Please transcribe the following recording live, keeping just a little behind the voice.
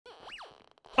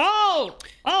Oh,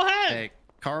 hey! Hey,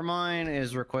 Carmine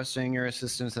is requesting your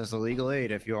assistance as a legal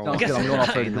aid if you are. I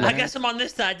guess I'm on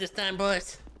this side this time,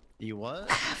 boys. You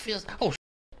what? Feels.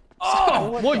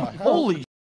 Wait, holy!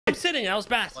 I'm sitting. I was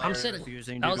bad. I'm sitting.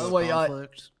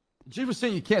 Jay was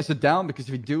saying you can't sit down because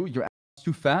if you do, your ass is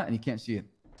too fat and you can't see it.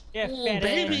 Yeah,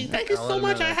 baby. Thank you so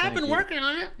much. I have been working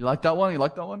on it. You like that one? You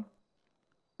like that one?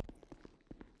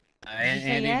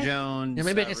 Andy Jones. Yeah,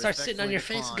 maybe I can start sitting on your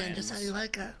face again, just how you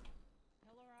like it.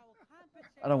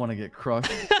 I don't want to get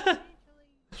crushed.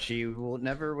 She will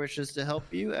never wishes to help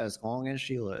you as long as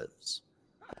she lives.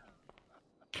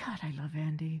 God, I love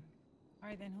Andy. All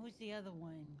right, then who's the other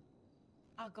one?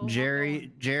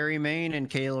 Jerry Main and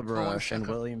Caleb Rush and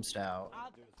William Stout.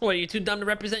 What, are you too dumb to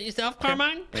represent yourself,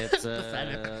 Carmine? It's down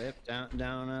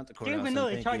at the courthouse. Do you even know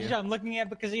the charges I'm looking at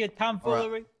because of your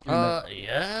tomfoolery?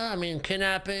 Yeah, I mean,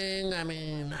 kidnapping,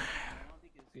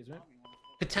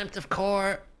 contempt of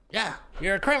court. Yeah,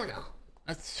 you're a criminal.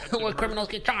 That's what criminals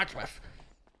get charged with.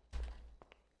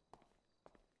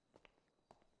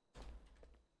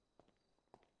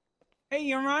 Hey,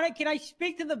 Your Honor, can I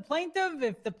speak to the plaintiff?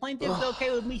 If the plaintiff's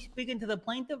okay with me speaking to the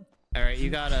plaintiff? All right, you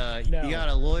got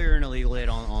a lawyer and a legal aid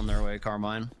on their way,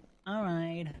 Carmine. All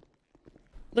right.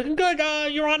 Looking good,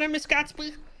 Your Honor, Miss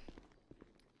Gatsby.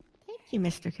 Thank you,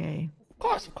 Mr. K.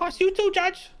 Of course, you too,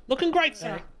 Judge. Looking great,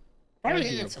 sir. Very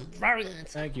handsome, very handsome.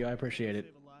 Thank you, I appreciate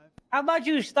it. How about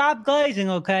you stop glazing,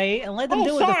 okay, and let them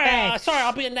do with the facts? Sorry,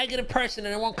 I'll be a negative person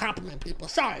and I won't compliment people.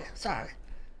 Sorry. I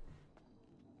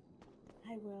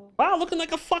will. Wow, looking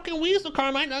like a fucking weasel,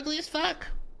 Carmine. Ugly as fuck.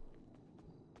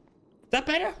 Is that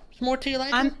better? It's more to your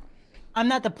liking? I'm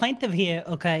not the plaintiff here,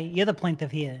 okay? You're the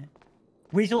plaintiff here.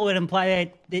 Weasel would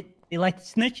imply that they like to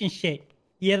snitch and shit.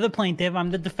 You're the plaintiff,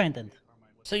 I'm the defendant.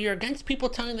 So you're against people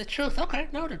telling the truth. Okay,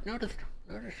 noted.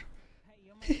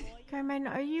 Carmine,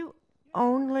 are you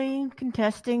only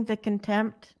contesting the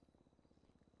contempt?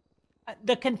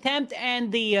 The contempt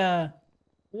and the,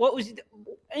 what was it?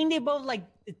 Ain't they both like,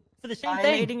 for the same thing?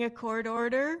 Violating a court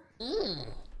order?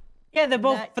 Yeah, they're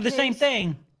both for the same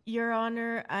thing. Your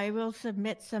Honor, I will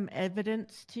submit some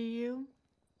evidence to you.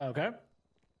 Okay.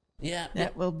 Yeah.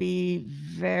 That will be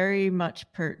very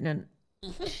much pertinent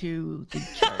to the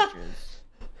charges.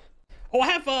 I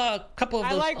have a couple of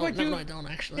those. I like what I don't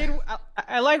actually.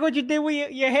 I like what you did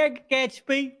with your hair,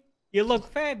 Gatsby. You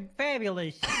look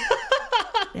fabulous.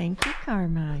 Thank you,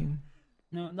 Carmine.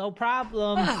 No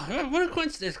problem. Wow, what a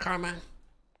coincidence, Carmine.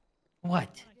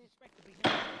 What?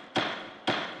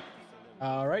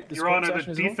 All right. Your Honor,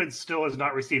 the defense still has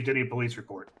not received any police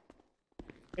report.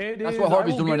 That's what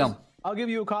Harvey's doing right now. I'll give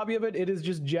you a copy of it. It is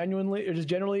just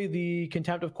generally the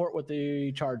contempt of court with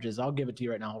the charges. I'll give it to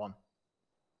you right now. Hold on.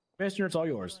 Commissioner, it's all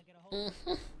yours.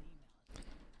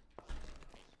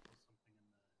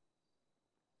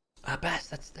 Bass,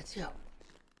 that's you.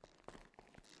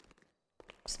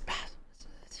 Bass,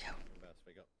 that's you.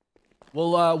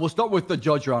 We'll start with the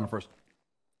judge, Your Honor, first.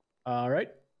 All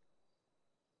right.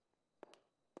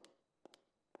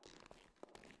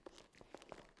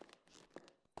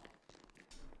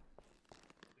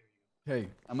 Okay,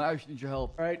 I'm actually need your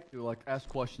help. All right. To ask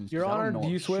questions. Your Honor, do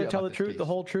you swear to tell the truth, the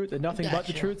whole truth, and nothing but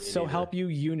the truth, so help you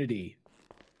unity?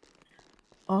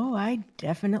 Oh, I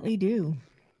definitely do.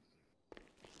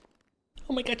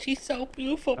 Oh my God, she's so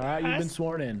beautiful. All right, you've been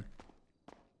sworn in.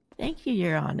 Thank you,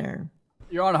 Your Honor.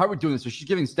 Your Honor, how are we doing this? Is she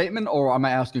giving a statement or am I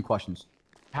asking questions?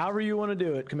 However you want to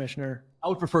do it, Commissioner. I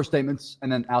would prefer statements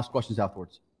and then ask questions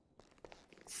afterwards.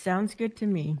 Sounds good to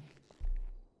me.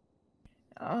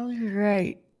 All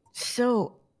right.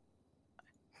 So,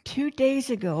 2 days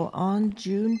ago, on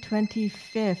June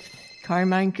 25th,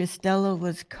 Carmine Costello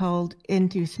was called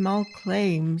into small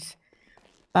claims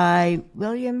by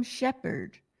William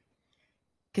Shepard.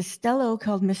 Costello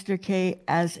called Mr. K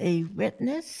as a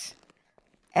witness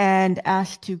and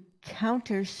asked to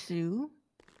countersue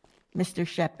Mr.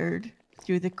 Shepard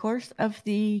through the course of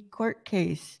the court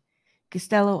case.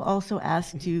 Costello also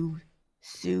asked to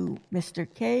sue Mr.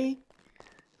 K,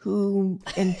 who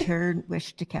in turn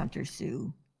wished to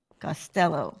countersue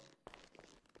Costello.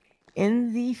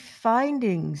 In the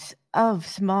findings of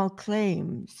small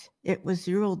claims, it was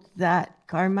ruled that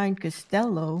Carmine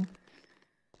Costello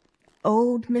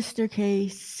owed Mr. K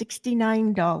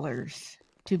 $69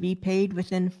 to be paid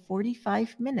within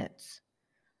 45 minutes,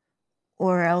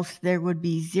 or else there would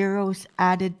be zeros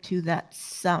added to that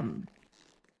sum.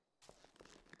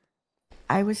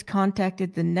 I was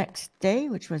contacted the next day,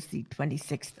 which was the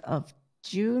 26th of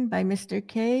June, by Mr.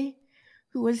 K,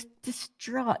 who was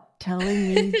distraught,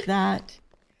 telling me that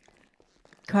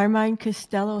Carmine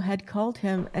Costello had called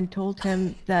him and told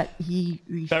him that he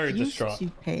refused to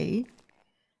pay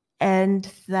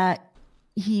and that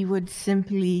he would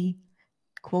simply,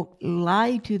 quote,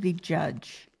 lie to the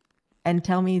judge and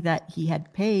tell me that he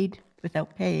had paid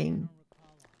without paying,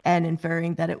 and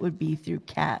inferring that it would be through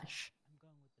cash.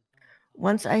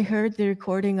 Once I heard the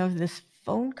recording of this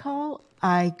phone call,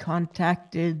 I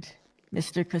contacted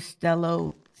Mr.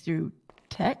 Costello through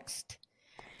text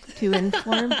to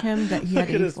inform him that he had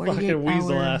Look at a his fucking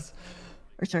weasel ass.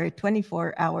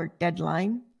 24-hour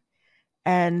deadline,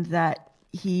 and that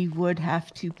he would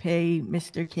have to pay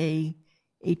Mr. K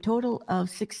a total of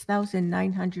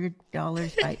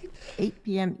 $6,900 by 8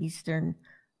 p.m. Eastern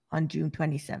on June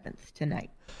 27th, tonight.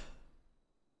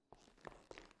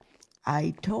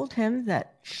 I told him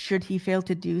that should he fail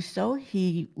to do so,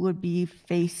 he would be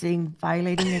facing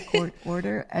violating a court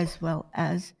order as well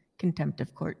as contempt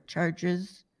of court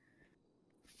charges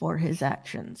for his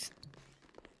actions.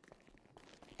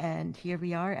 And here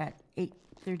we are at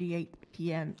 8:38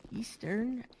 p.m.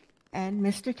 Eastern, and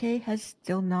Mr. K has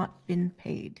still not been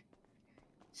paid.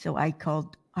 So I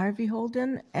called Harvey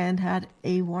Holden and had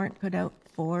a warrant put out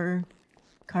for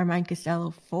Carmine Costello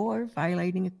for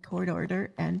violating a court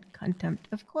order and contempt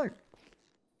of court.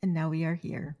 And now we are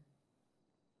here.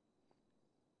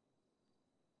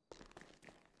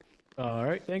 All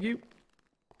right, thank you.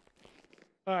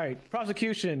 All right,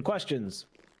 prosecution, questions.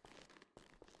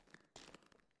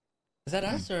 Is that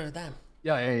us or them?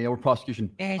 Yeah, we're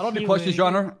prosecution. I Yes, don't have any you questions, would. Your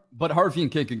Honor, but Harvey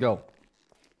and Kay could go.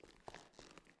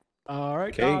 All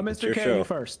right, Okay, it's Mr. your K show.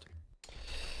 first.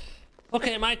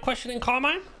 Okay, am I questioning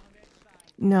Carmine?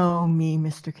 No, me,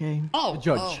 Mr. K. Oh, The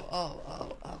judge.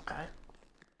 Okay.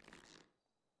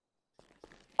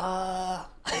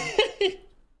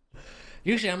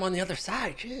 Usually I'm on the other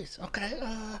side. Jeez. Okay.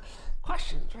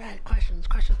 Questions, right? Questions.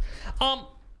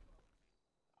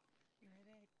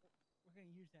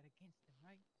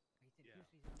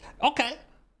 Okay.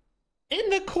 In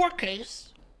the court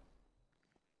case,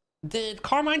 did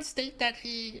Carmine state that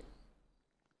he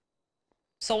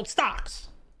sold stocks?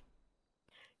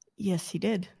 Yes, he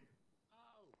did.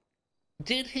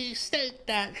 Did he state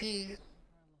that he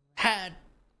had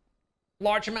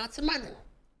large amounts of money?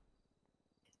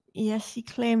 Yes, he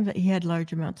claimed that he had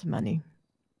large amounts of money.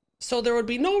 So there would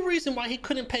be no reason why he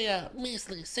couldn't pay a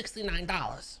measly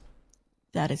 $69.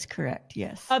 That is correct,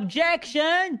 yes.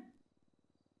 Objection!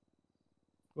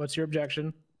 What's your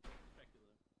objection?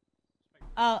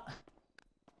 I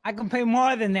can pay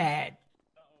more than that.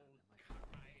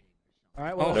 All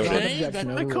right, well, Okay, not an objection. that's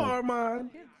overruled. Carmine.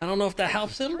 I don't know if that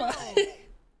helps him, but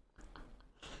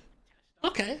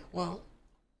okay, well.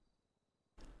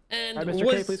 And All right,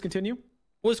 Mr. K, please continue.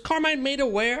 was Carmine made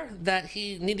aware that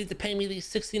he needed to pay me these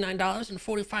 $69 in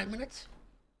 45 minutes?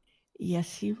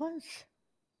 Yes, he was.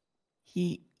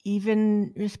 He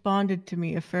even responded to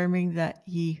me affirming that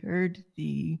he heard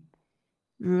the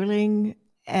ruling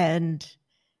and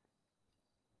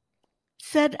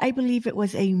said, I believe it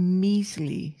was a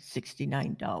measly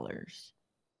 $69.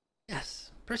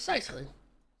 Yes, precisely.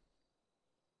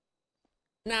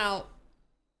 Now,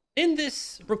 in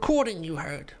this recording you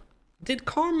heard, did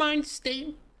Carmine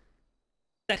state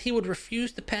that he would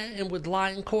refuse to pay and would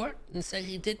lie in court and say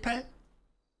he did pay?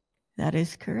 That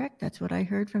is correct. That's what I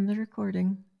heard from the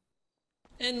recording.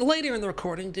 And later in the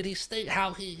recording, did he state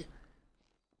how he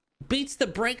beats the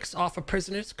brakes off of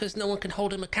prisoners because no one can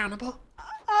hold him accountable?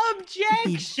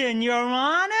 Objection, Your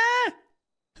Honor!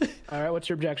 All right, what's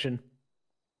your objection?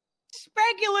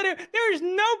 Speculative! There's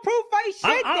no proof I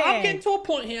said that! I'm getting to a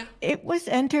point here. It was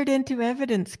entered into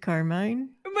evidence, Carmine.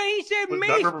 But he said Was me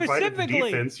never provided the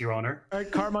specifically! defense, Your Honor. All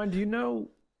right, Carmine, do you know?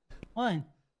 What?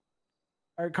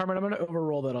 All right, Carmine, I'm going to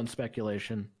overrule that on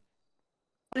speculation.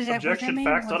 What is that? What's that Objection, mean?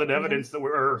 facts, What's not an that? evidence that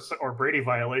were or Brady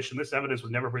violation. This evidence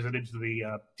was never presented to the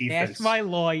defense. That's my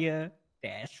lawyer.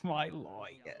 That's my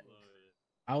lawyer.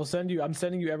 I'm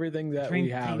sending you everything that we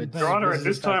have. Drinking. Your Honor, this at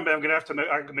this is- time, I'm going to have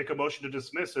to make a motion to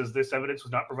dismiss as this evidence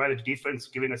was not provided to defense,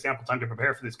 giving us ample time to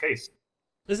prepare for this case.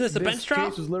 Is this a bench This trial?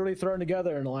 case was literally thrown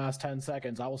together in the last 10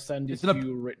 seconds. I will send it It's to an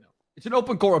you right now. It's an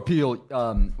open court appeal,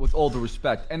 with all due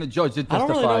respect, and the judge did I don't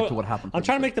testify really know. to what happened. I'm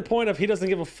trying to make the point of he doesn't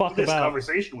give a fuck This about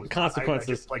conversation was consequences.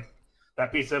 I just, like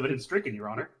that piece of evidence stricken, Your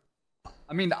Honor.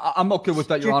 I mean, I'm okay with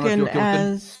that, Your Honor. If Stricken you're okay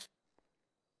with it. as...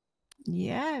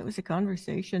 Yeah, it was a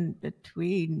conversation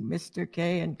between Mr.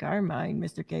 K and Carmine.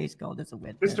 Mr. K is called as a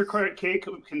witness. Mr. K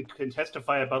can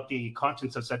testify about the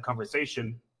contents of said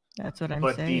conversation, That's what I'm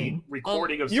but saying. the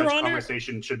recording of Your such Honor-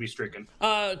 conversation should be stricken.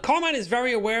 Carmine is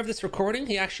very aware of this recording.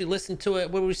 He actually listened to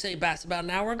it, what did we say, Bass, about an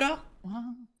hour ago?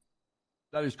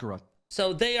 That is correct.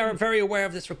 So they are very aware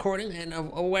of this recording and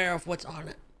aware of what's on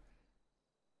it.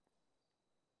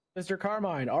 Mr.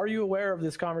 Carmine, are you aware of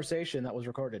this conversation that was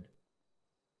recorded?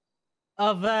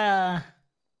 of a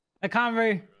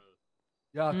conver.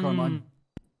 Yeah, Carmine.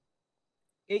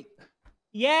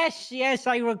 Yes,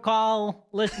 I recall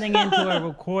listening into a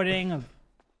recording of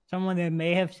someone that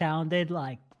may have sounded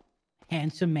like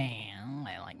handsome man,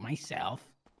 like myself.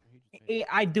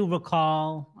 I do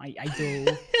recall. I do.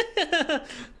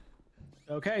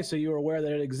 Okay, so you are aware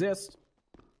that it exists.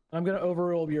 I'm going to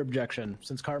overrule your objection,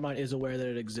 since Carmine is aware that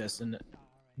it exists and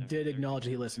did acknowledge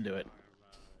that he listened to it.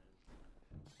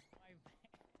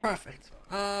 Perfect.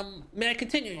 May I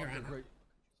continue, Your Honor?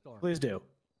 Please do.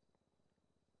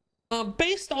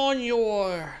 Based on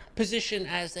your position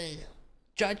as a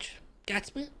judge,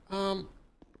 Gatsby,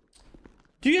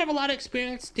 do you have a lot of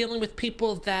experience dealing with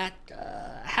people that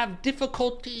have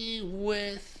difficulty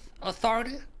with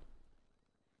authority?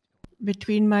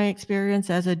 Between my experience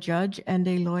as a judge and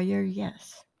a lawyer,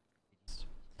 yes.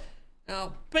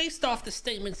 Now, based off the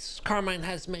statements Carmine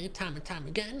has made time and time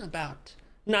again about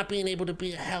not being able to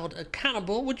be held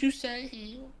accountable, would you say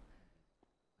he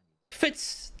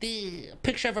fits the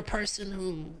picture of a person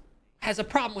who has a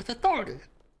problem with authority?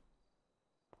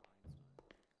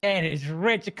 That is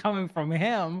rich coming from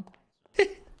him.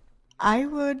 I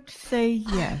would say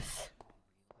yes.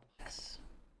 Yes.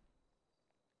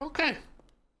 Okay.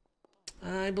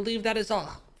 I believe that is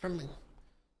all from me.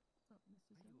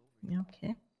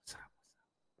 Okay.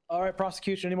 All right,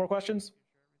 prosecution, any more questions?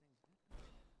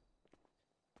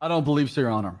 I don't believe so, Your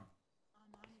Honor.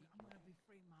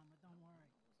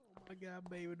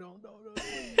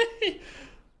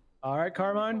 All right,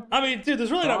 Carmine. I mean, dude, there's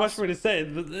really not much Cross. for me to say.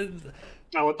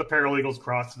 I'll let the paralegals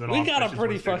cross. And then We all got a questions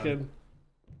pretty once they're fucking...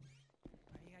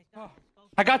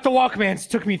 I got the Walkmans.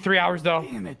 Took me 3 hours though.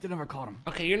 Damn it, they never caught him.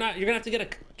 Okay, you're gonna have to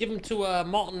give him to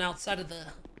Malton outside of the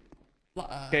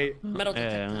Okay. metal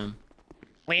detector.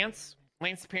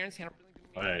 Lance's parents handled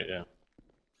All right, yeah.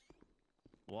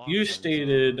 You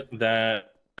stated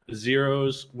that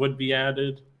zeros would be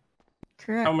added.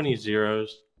 Correct. How many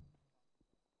zeros?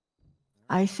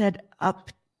 I said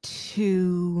up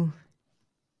to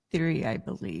 3, I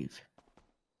believe.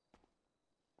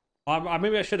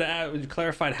 Maybe I should have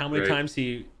clarified how many Right. times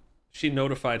she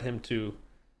notified him to.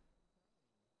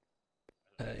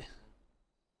 Hey,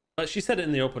 but she said it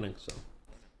in the opening, so.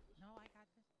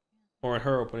 Or in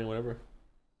her opening, whatever.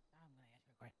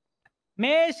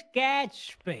 Miss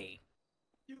Gatsby.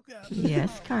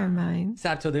 Yes, Carmine.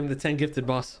 Sab told him the 10 gifted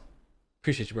boss.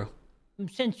 Appreciate you, bro.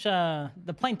 Since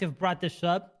the plaintiff brought this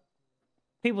up,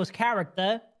 people's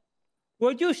character,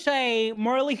 would you say,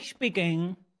 morally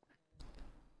speaking,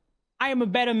 I am a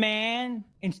better man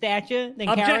in stature than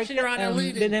Objection, character, Your Honor,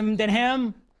 lead it. than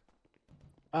him?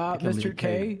 Mr.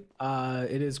 K,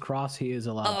 it is cross. He is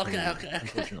allowed. Oh, to okay, leave, okay.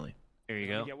 Unfortunately. Here you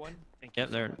go. Get one. Thank Yep,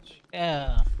 there it is.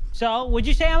 Yeah. So, would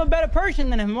you say I'm a better person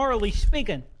than him, morally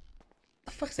speaking?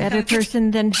 The fuck's that Better guy-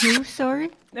 person than who, sorry?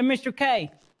 Than Mr.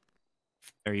 K?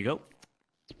 There you go.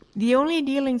 The only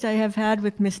dealings I have had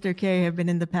with Mr. K have been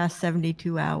in the past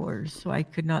 72 hours, so I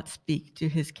could not speak to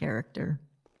his character.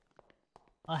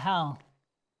 Oh, how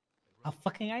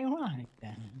fucking ironic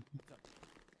then.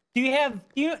 Do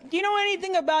you know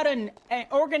anything about an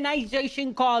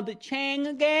organization called the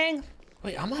Chang Gang?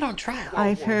 Wait, I'm not on trial.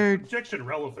 I've heard Objection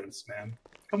relevance, man.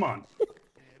 Come on.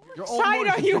 Your own Side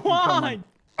lawyer's are you objecting, Carmine.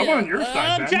 on? I'm on your side,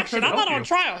 man. Objection, I'm trying to not help on you.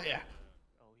 trial here.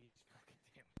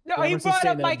 No, he Whoever brought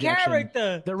sustained up that my objection.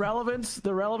 character. The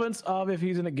relevance of if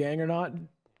he's in a gang or not,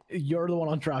 you're the one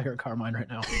on trial here, Carmine, right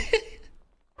now.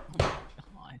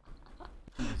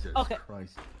 Jesus Okay.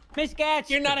 Christ. Miss Gatsby.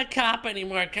 You're not a cop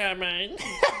anymore, Carmine.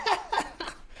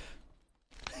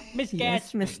 Miss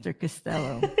yes, Gatsby. Mr.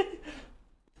 Costello.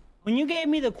 When you gave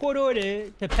me the court order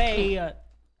to pay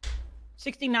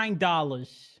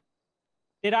 $69,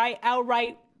 did I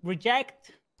outright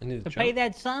reject I need to to pay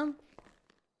that sum?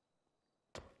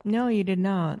 No, you did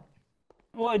not.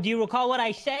 Well, do you recall what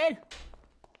I said?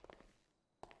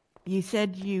 You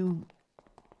said you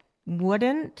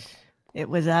wouldn't. It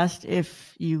was asked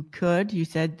if you could. You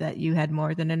said that you had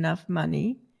more than enough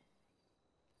money.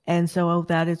 And so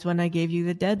that is when I gave you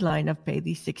the deadline of pay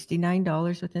the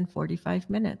 $69 within 45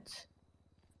 minutes.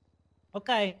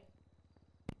 Okay.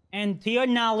 And to your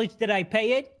knowledge, did I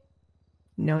pay it?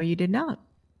 No, you did not.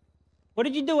 What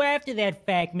did you do after that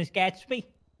fact, Miss Gatsby?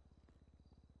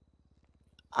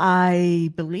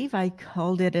 I believe I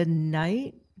called it a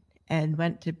night and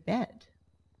went to bed.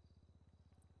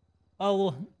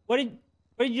 Oh, what did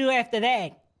you do after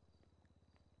that?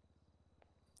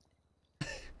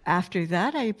 After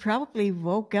that, I probably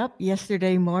woke up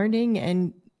yesterday morning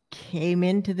and came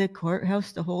into the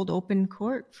courthouse to hold open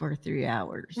court for 3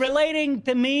 hours. Relating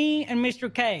to me and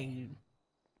Mr. K.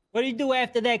 What did you do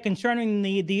after that concerning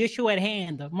the issue at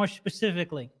hand, more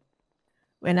specifically?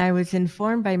 When I was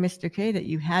informed by Mr. K that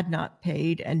you had not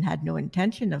paid and had no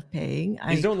intention of paying,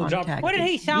 He's I doing the job. contacted What did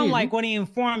he sound you. like when he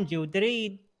informed you? Did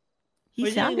he? He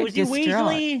was sounded was he distraught.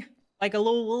 weaselly, like a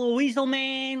little weasel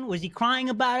man? Was he crying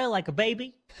about it like a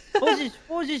baby? What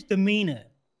was his demeanor?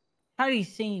 How did he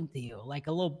seem to you? Like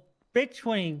a little bitch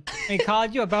when he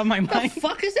called you about my What money? the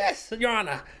fuck is this, Your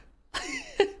Honor?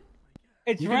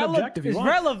 It's You can object if you want.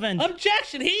 relevant.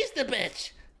 Objection. He's the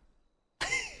bitch.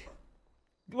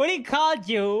 When he called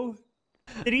you,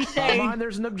 did he say, Carmine,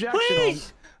 there's an objection.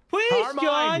 please, please, Carmine.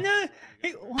 Your Honor?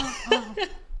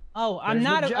 I'm There's an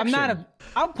not objection.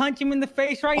 I'll punch him in the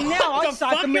face right now. What I'll the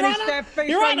sock fuck, him in Your his Honor? fat face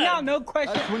Your right Honor. now. No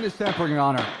question. That's witness tampering, Your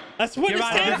Honor. That's witness Your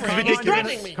Honor, tampering. this He's is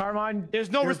threatening me. Carmine,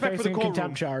 There's no you're respect for the facing a courtroom.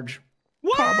 contempt charge.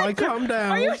 What? Carmine, calm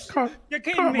down. Are you? You're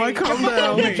kidding me. calm You're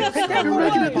down. fucking You're me.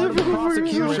 making it I'm the difficult for you.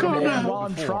 prosecution, Calm and down. while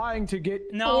I'm trying to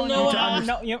get No, Oh, no, no,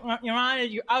 no, Your Honor,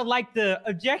 I would like to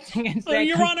object against Oh, that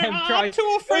Your Honor, contempt I'm charge.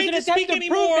 too afraid There's to an speak attempt to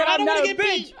prove anymore. that I I'm don't not want a to get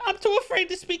bitch. beat. I'm too afraid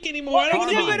to speak anymore. I don't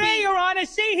want to Exhibit be A, beat. Your Honor.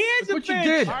 See, here's Look the what you bitch.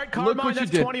 did. All right, Look Carmine, what you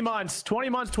that's did. 20 months. 20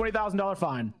 months, $20,000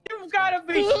 fine. You've got to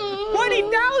be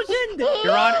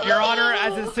 20,000. Your Honor,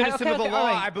 as a citizen Okay, of the okay, law, all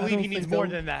right. I believe he needs more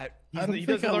than that. He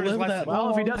doesn't learn his lesson.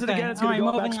 Well, if he does it Okay, again, it's all going to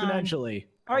right, go up moving on. exponentially.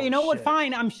 All right, you know what? shit.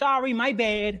 Fine. I'm sorry. My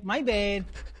bad. My bad.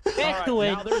 Back to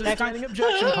it. Now there's a Back on- standing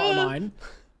objection, Carmine.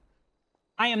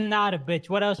 I am not a bitch.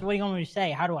 What else? What do you want me to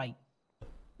say? How do I?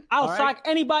 I'll All right. sock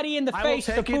anybody in the I will face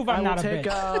to take prove it. I'm I not a will take.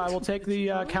 bitch. I will take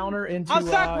the counter into. I'll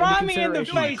sock into Rami in the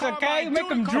consideration. face, okay? Carmine, Make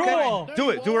do him it, drool. Do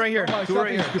it. Do it right here. Carmine, Do it stop right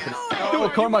being here. stupid. Do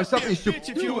it, Carmine. Stop being stupid.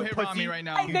 If you hit on me right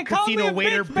now. They call me Casino a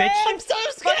waiter, bitch, bitch. man. I'm so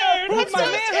But scared. prove I'm my so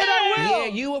manhood, scared. I will. Yeah,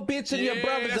 you a bitch and your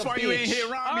brother's that's a why bitch. you ain't hit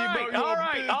All Rami, right, bro. You all a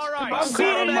right, bitch. all right. I'm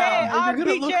Settle beating down. it. I'll You're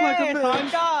gonna beat look your like a ass bitch.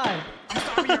 on God. I'm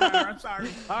sorry, Your Honor. I'm sorry.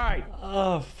 All right.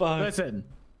 Oh fuck. Listen,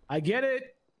 I get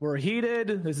it. We're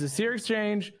heated. This is a serious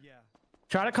change.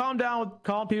 Try to calm down with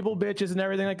calling people bitches and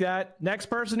everything like that. Next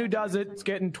person who does it is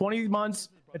getting 20 months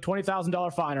at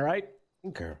 $20,000 fine. All right.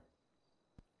 Okay.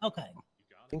 Okay.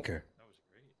 Okay.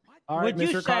 All right, Would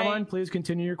you Mr. say- Carmine, please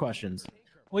continue your questions.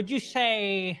 Would you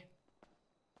say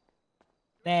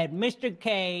that Mr.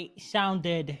 K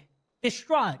sounded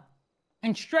distraught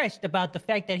and stressed about the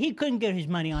fact that he couldn't get his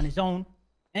money on his own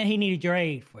and he needed your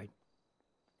aid for it?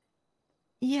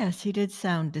 Yes, he did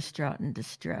sound distraught and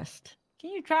distressed. Can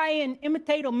you try and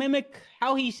imitate or mimic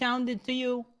how he sounded to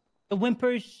you? The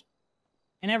whimpers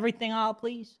and everything all,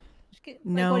 please?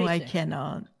 No, what do you I say?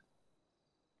 cannot.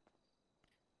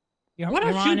 Your, Why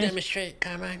don't Your you Honor, demonstrate,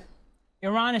 Carmine?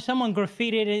 Your Honor, someone's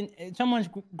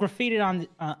graffitied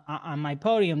on my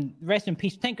podium. Rest in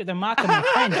peace, Tinker. They're mocking my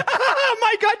friend. Oh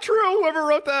my God, true. Whoever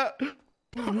wrote that.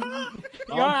 Your Honor,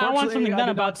 I want something Unfortunately, I done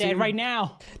did about not see- that right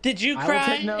now. Did you I will cry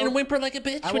take note. and whimper like a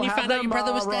bitch I when will you have found out your them,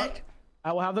 brother was ru- dead?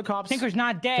 I will have the cops Tinker's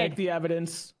not take dead. the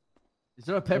evidence. Is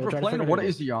there a paper try to plane or figure what it out.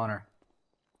 is it, Your Honor?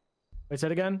 Wait, say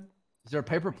it again. Is there a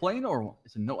paper plane or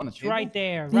is it a note on the It's table? right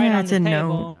there, Yeah, right on it's the a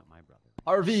table. note.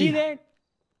 RV. See that?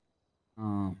 This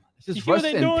You is see what rest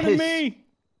they're in doing to piss, me?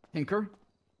 Tinker.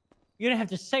 You didn't have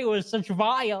to say it was such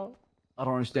vile. I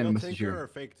don't understand the message Tinker here. or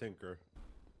fake Tinker?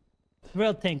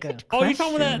 Real Tinker. Oh, you're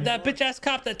talking about Question. that bitch ass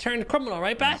cop that turned criminal,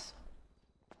 right, Bass?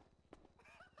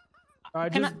 All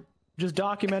right, Can just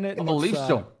document it. I And believe let's,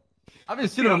 so. I haven't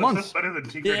seen it in That's months. better than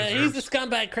Tinker Yeah, he's deserves. the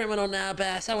scumbag criminal now,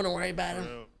 Bass. I wouldn't worry about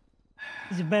him.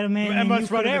 He's a better man It than you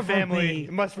must run could in the ever family. be.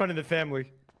 It must run in the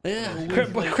family. Yeah,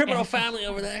 criminal family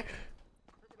over there.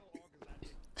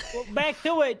 Well, back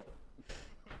to it.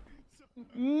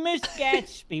 Miss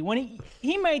Gatsby, when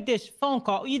he made this phone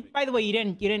call. By the way, you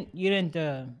didn't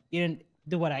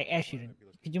do what I asked you to.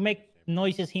 Could you make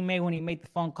noises he made when he made the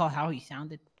phone call? How he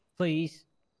sounded, please.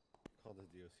 Call the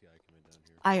DOCI coming down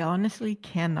here. I honestly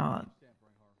cannot.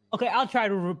 Okay, I'll try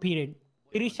to repeat it.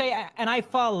 Did he say? And I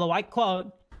follow. I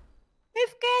quote,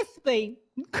 Miss Gatsby,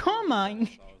 come on,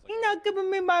 you're not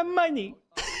giving me my money.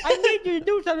 I need you to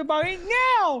do something about it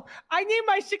now. I need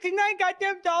my 69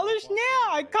 goddamn dollars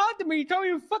now. I called him and he told me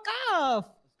to fuck off.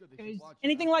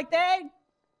 Anything like that?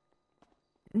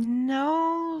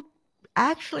 No,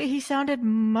 actually, he sounded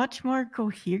much more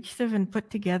cohesive and put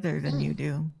together than you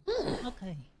do.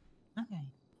 Okay.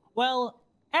 Well,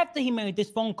 after he made this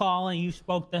phone call and you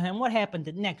spoke to him, what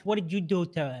happened next? What did you do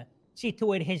to see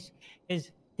to it his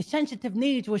sensitive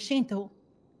needs were seen to?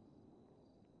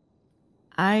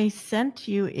 I sent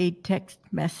you a text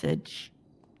message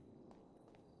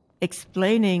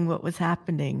explaining what was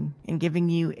happening and giving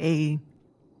you a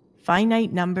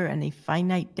finite number and a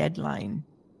finite deadline,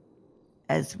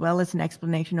 as well as an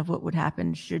explanation of what would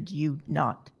happen should you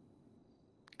not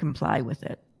comply with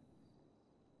it.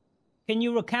 can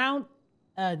you recount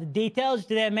the details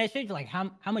to that message? Like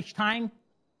how much time,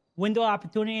 window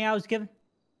opportunity I was given?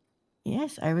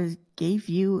 Yes, gave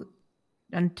you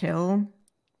until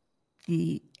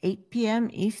the 8 p.m.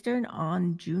 Eastern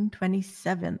on June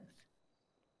 27th.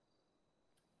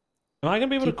 Am I gonna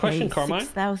be able to question pay Carmine?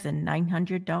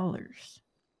 $6,900.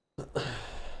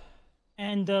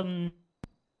 And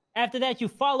after that, you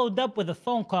followed up with a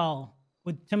phone call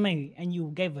to me, and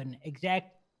you gave an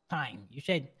exact time. You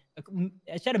said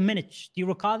a set of minutes. Do you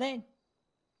recall that?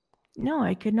 No,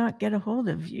 I could not get a hold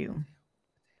of you.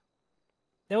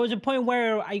 There was a point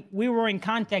where we were in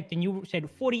contact, and you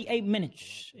said 48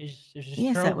 minutes. Is this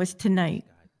Yes, true? that was tonight.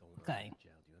 Okay.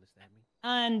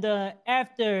 And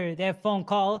after that phone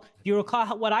call, do you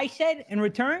recall what I said in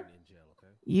return?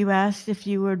 You asked if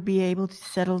you would be able to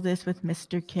settle this with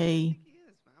Mr. K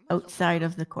outside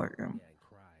of the courtroom.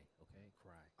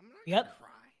 Yep.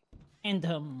 And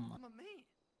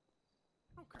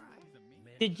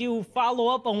did you follow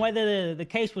up on whether the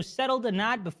case was settled or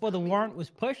not before the warrant was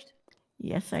pushed?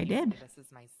 Yes, I did.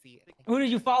 Who did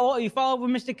you follow? You followed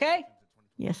with Mr. K?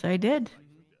 Yes, I did.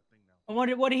 And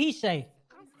what did he say?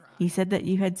 He said that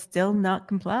you had still not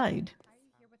complied.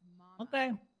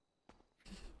 Okay.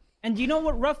 And do you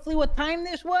know roughly what time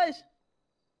this was?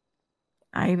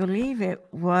 I believe it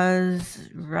was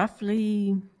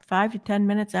roughly 5 to 10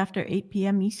 minutes after 8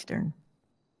 p.m. Eastern.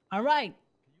 All right.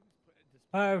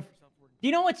 Do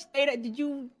you know what state? Did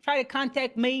you try to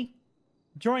contact me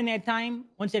during that time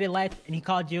once it had left and he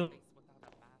called you?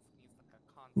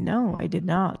 No, I did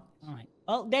not. All right.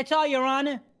 Well, that's all, Your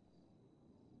Honor.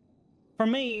 For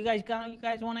me, you guys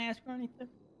want to ask for anything?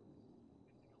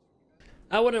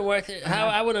 I wouldn't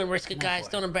I wouldn't risk it, guys.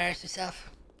 Don't embarrass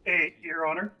yourself. Hey, Your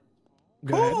Honor.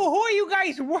 Who are you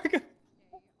guys working?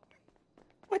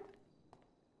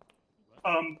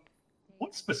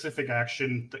 What specific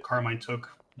action that Carmine took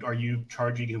are you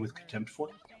charging him with contempt for?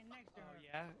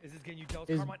 Yeah, is this getting you jealous,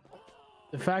 Is- Carmine?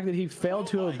 The fact that he failed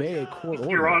to obey a court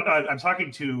order. Your Honor, I'm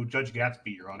talking to Judge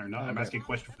Gatsby, Your Honor. I'm asking a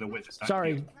question for the witness. not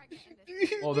Sorry. you.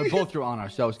 Oh, they're both your honor,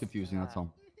 so that was confusing. That's all.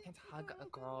 Can't hug a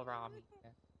girl around me.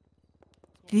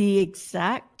 The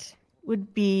exact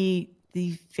would be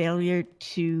the failure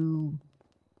to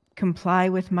comply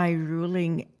with my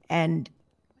ruling and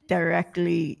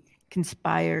directly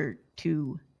conspire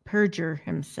to perjure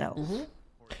himself. Mm-hmm.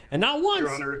 And not once, Your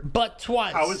Honor, but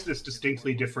twice. How is this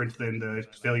distinctly different than the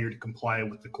failure to comply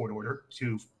with the court order?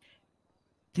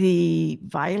 The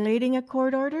violating a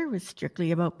court order was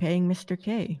strictly about paying Mr.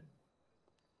 K.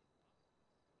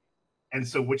 And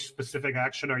so which specific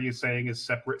action are you saying is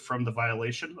separate from the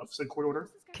violation of said court order?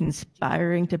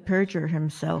 Conspiring to perjure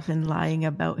himself and lying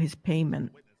about his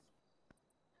payment.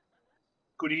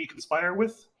 Who did he conspire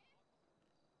with?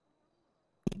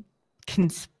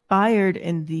 Conspired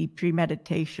in the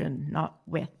premeditation, not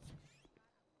with.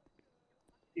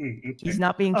 Okay. He's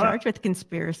not being charged with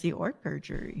conspiracy or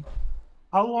perjury.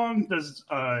 How long does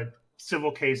a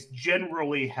civil case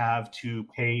generally have to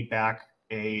pay back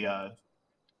a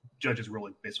judge's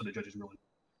ruling, based on the judge's ruling?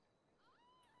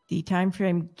 The time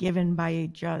frame given by a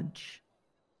judge.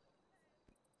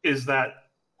 Is that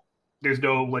there's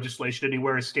no legislation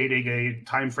anywhere stating a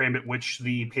time frame at which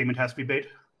the payment has to be paid?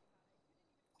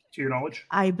 To your knowledge?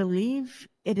 I believe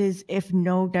it is, if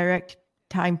no direct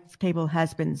timetable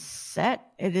has been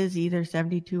set, it is either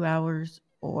 72 hours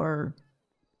or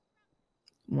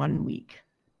 1 week.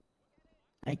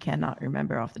 I cannot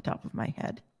remember off the top of my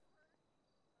head.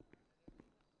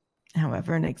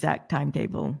 However, an exact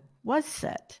timetable was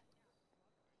set.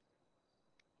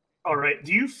 All right.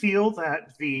 Do you feel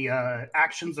that the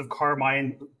actions of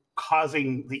Carmine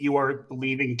causing that you are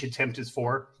believing contempt is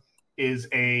for is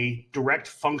a direct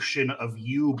function of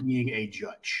you being a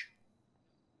judge?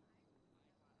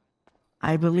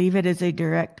 I believe it is a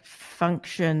direct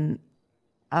function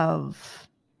of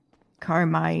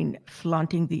Carmine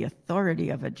flaunting the authority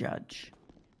of a judge.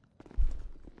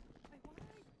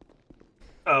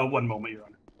 1 moment, Your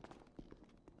Honor.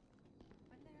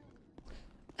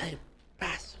 Hey,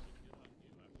 Bass.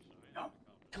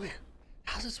 Come here.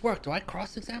 How's this work? Do I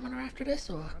cross-examine her after this,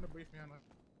 or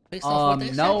based off what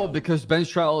they No, said? because bench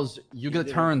trials, you get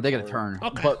a turn, they get a turn.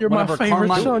 Okay. But You're my whenever favorite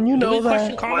Carmine, son, you Do we know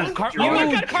question that. Carmine? Your Oh my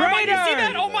Honor. god, Carmine, you see traitor!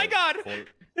 that? Oh my god!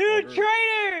 You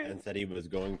traitor! And said he was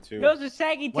going to. Those are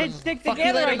saggy tits stick Fuck you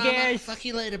together, later, I mama. guess. Fuck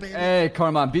you later, baby. hey,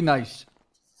 Carmine, be nice.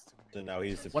 So now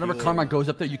he's Whenever Carmine goes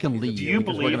up there, you can leave. Do you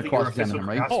because we're believe gonna that your cross-examine official him,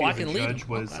 right? capacity Oh, I as can a leave. judge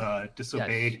was Okay.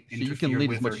 disobeyed, Yes. So you can interfered leave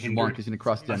with, as much or as you want hindered, because you're gonna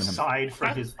cross-examine him. aside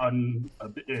from his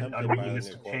attempted unwillingness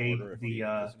to violating a court pay order if he the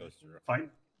just goes to- fine?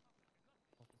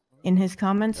 In his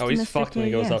comments Oh, to he's Mr. fucked when K,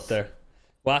 he goes yes. up there.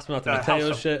 Last month, how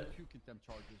Mateo so? shit.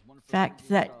 fact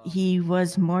that he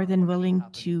was more than willing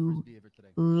to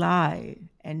lie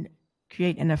and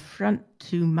create an affront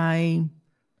to my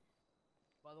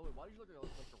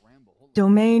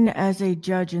domain as a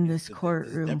judge in this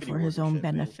courtroom for his own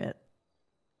benefit.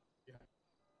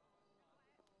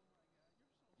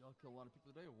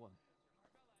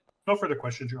 No further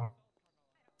questions, Your Honor.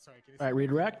 All right,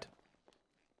 redirect.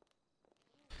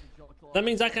 That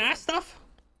means I can ask stuff?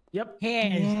 Yep.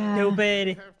 Yeah,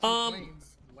 stupid.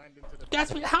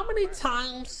 Gatsby, how many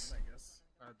times,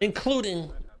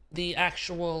 including the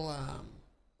actual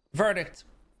verdict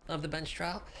of the bench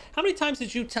trial, how many times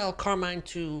did you tell Carmine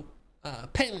to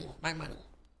pay me my money?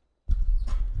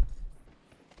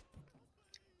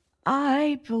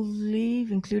 I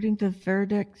believe, including the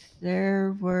verdict,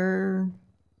 there were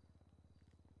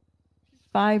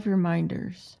 5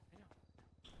 reminders.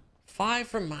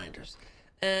 5 reminders.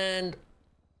 And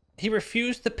he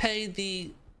refused to pay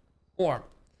the, or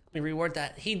let me reword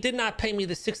that. He did not pay me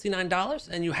the $69,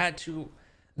 and you had to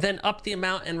then up the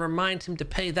amount and remind him to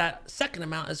pay that second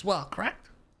amount as well, correct?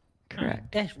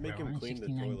 Correct. That's Make him clean the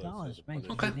toilets.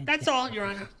 Okay, that's all, Your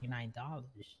Honor. $69.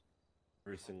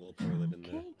 Every single toilet in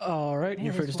there. All right,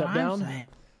 you're free to step down.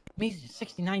 Means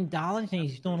 $69 and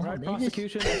he's doing All all right, this.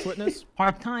 prosecution, next witness.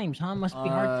 Hard times, huh? Must be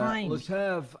hard times. Let's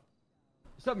have.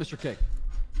 What's up, Mr. K?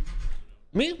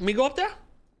 Me go up there?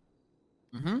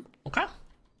 Mm-hmm. Okay.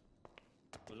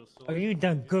 Are you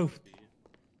done goofed?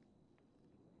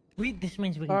 This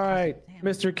means we can. All right,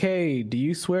 Mr. K, do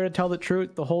you swear to tell the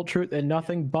truth, the whole truth, and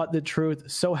nothing but the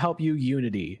truth, so help you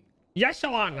unity? Yes,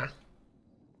 Your Honor.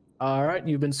 All right,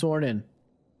 you've been sworn in.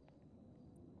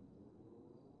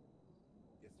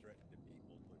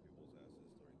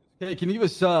 Hey, can you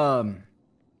give us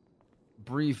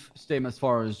brief statement as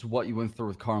far as what you went through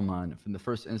with Carmine from the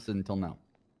first incident until now?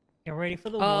 Get ready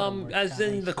for the as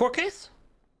in the court case?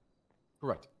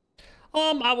 Correct.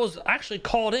 I was actually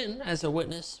called in as a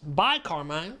witness by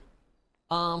Carmine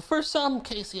for some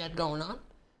case he had going on.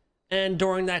 And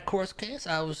during that court case,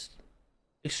 I was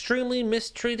extremely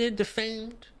mistreated,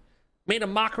 defamed, made a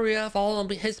mockery of all on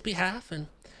his behalf, and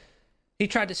he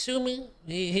tried to sue me.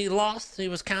 He lost. He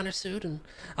was countersued, and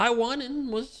I won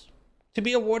and was to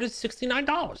be awarded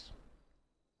 $69.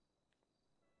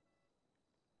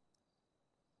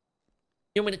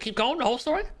 You want me to keep going, the whole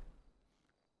story?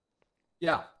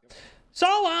 Yeah.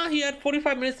 So he had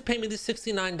 45 minutes to pay me the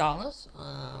 $69.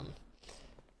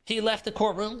 He left the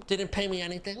courtroom, didn't pay me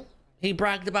anything. He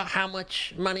bragged about how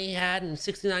much money he had, and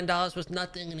 $69 was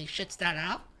nothing, and he shits that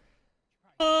out.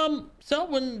 So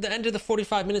when the end of the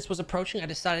 45 minutes was approaching, I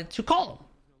decided to call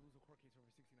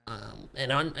him.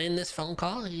 And in this phone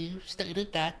call, he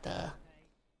stated that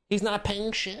he's not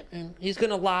paying shit, and he's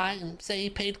gonna lie and say he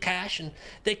paid cash, and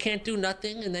they can't do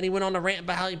nothing. And then he went on a rant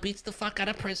about how he beats the fuck out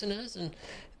of prisoners, and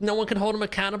no one can hold him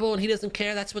accountable, and he doesn't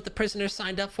care. That's what the prisoners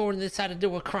signed up for when they decided to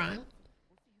do a crime.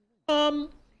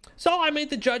 So I made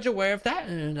the judge aware of that,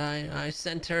 and I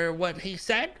sent her what he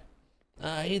said.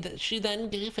 She then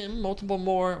gave him multiple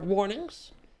more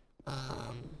warnings,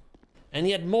 and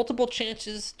he had multiple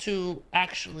chances to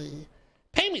actually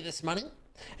pay me this money.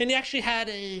 And he actually had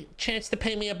a chance to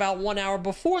pay me about 1 hour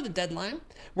before the deadline,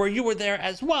 where you were there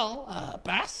as well,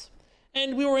 Bass.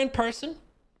 And we were in person,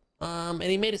 and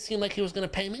he made it seem like he was going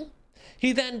to pay me.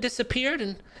 He then disappeared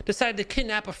and decided to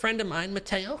kidnap a friend of mine,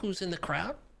 Mateo, who's in the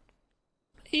crowd.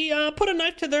 He put a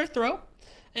knife to their throat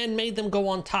and made them go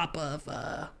on top of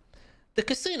the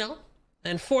casino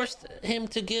and forced him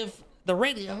to give the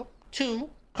radio to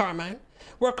Carmine,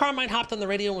 where Carmine hopped on the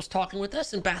radio and was talking with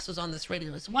us, and Bass was on this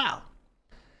radio as well.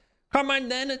 Carmine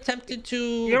then attempted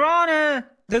to... Your Honor,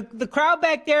 the crowd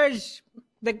back there is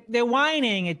they're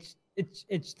whining.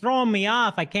 It's throwing me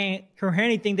off. I can't hear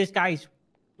anything this guy's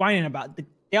whining about.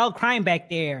 They're all crying back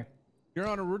there. Your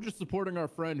Honor, we're just supporting our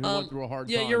friend who went through a hard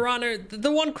time. Yeah, Your Honor,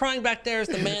 the one crying back there is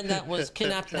the man that was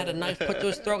kidnapped and had a knife put to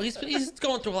his throat. He's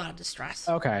going through a lot of distress.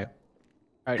 Okay.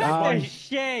 All right.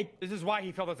 Shit. This is why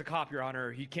he failed as a cop, Your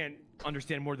Honor. He can't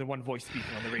understand more than one voice speaking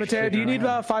on the radio. Mateo, do you need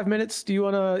 5 minutes? Do you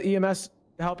want EMS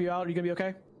to help you out? Are you gonna be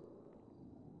okay?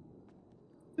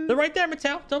 They're right there,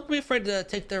 Mateo. Don't be afraid to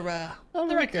take their. They're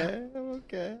right there. I'm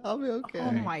okay. I'll be okay.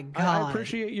 Oh my God. I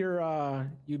appreciate your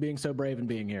you being so brave and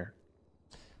being here.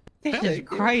 This is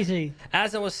crazy.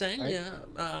 As I was saying, All right. yeah.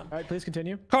 All right, please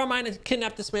continue. Carmine had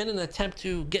kidnapped this man in an attempt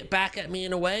to get back at me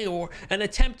in a way, or an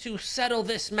attempt to settle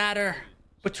this matter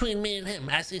between me and him,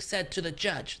 as he said to the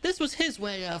judge. This was his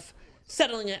way of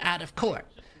settling it out of court.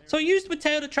 So he used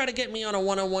Mateo to try to get me on a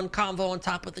one-on-one convo on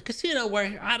top of the casino,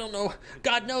 where I don't know,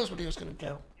 God knows what he was going to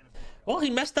do. Well,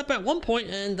 he messed up at one point,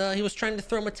 and he was trying to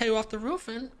throw Mateo off the roof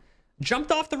and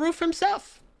jumped off the roof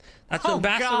himself. That's when Oh,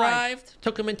 Bass God. arrived,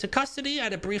 took him into custody. I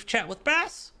had a brief chat with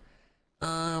Bass.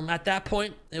 At that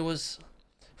point, it was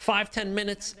 5-10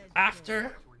 minutes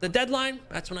after the deadline.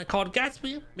 That's when I called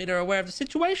Gatsby, made her aware of the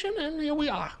situation, and here we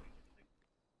are.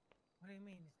 What do you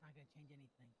mean it's not gonna change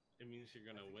anything? It means you're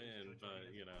gonna win,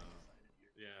 but you know,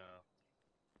 yeah.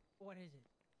 What is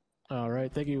it? All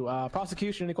right, thank you.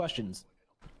 Prosecution, any questions?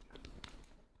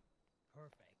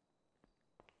 Perfect.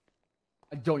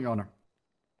 I don't, Your Honor.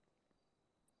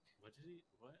 What did he?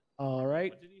 What? All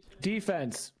right. What did he say?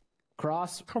 Defense.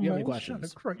 Cross, you have any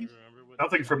questions? You remember what?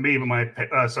 Nothing from me, but my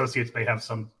associates may have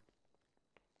some.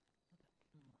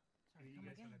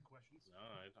 No,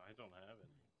 I don't have any.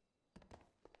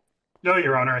 No,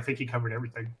 Your Honor, I think he covered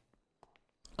everything.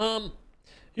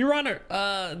 Your Honor,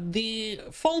 the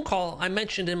phone call I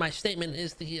mentioned in my statement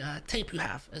is the tape you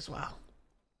have as well.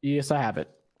 Yes, I have it.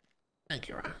 Thank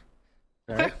you, Your Honor.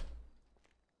 All right.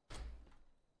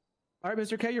 All right,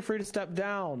 Mr. K, you're free to step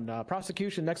down.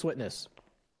 Prosecution, next witness.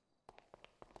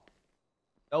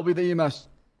 That'll be the E EMS.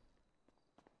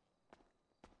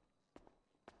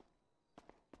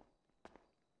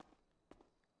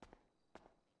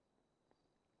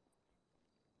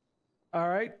 All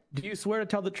right. Do you swear to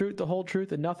tell the truth, the whole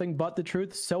truth, and nothing but the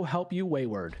truth, so help you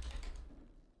wayward?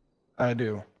 I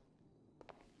do.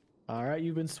 All right,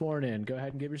 you've been sworn in. Go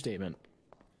ahead and give your statement.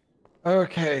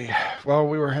 Okay. While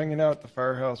we were hanging out at the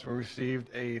firehouse, we received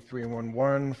a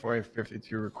 311 for a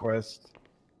 52 request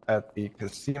at the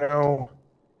casino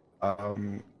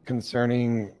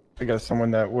concerning, I guess,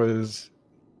 someone that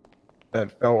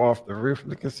fell off the roof of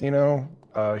the casino.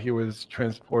 He was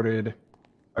transported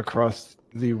across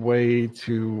the way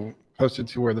posted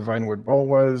to where the Vinewood Bowl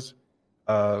was.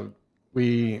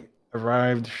 We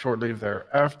arrived shortly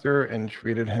thereafter and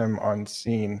treated him on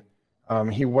scene.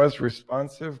 He was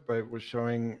responsive, but was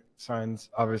showing signs,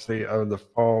 obviously, of the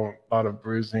fall, a lot of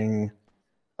bruising,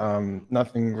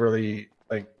 nothing really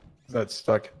that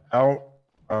stuck out.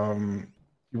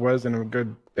 He was in a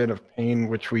good bit of pain,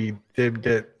 which we did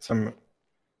get some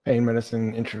pain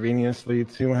medicine intravenously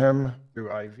to him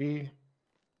through IV.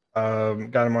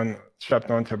 Got him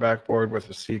strapped onto a backboard with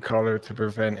a C-collar to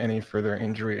prevent any further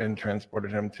injury and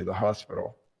transported him to the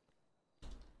hospital.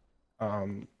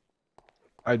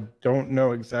 I don't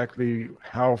know exactly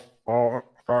how far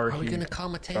Are we he gonna call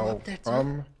Mateo fell up there too?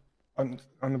 from on the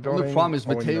Well, building. the problem is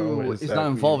All we know Mateo is that not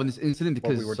involved in this incident what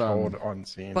we because were told on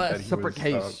scene but- that he separate was,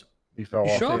 case. he fell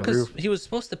You off sure? the Because roof. he was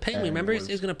supposed to pay me. and Remember, he was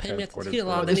going to pay me at the transported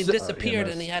tequila, to and then he this, disappeared,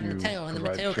 EMS and he had to Mateo, and then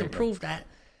provide Mateo can treatment. prove that.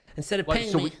 Instead of Wait,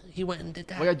 paying so me, we- he went and did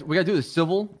that. we got to do the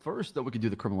civil first, then we could do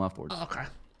the criminal afterwards. Oh, okay.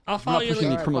 I'll We're follow not you. pushing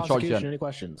later. the criminal charge Prosecution, yet. any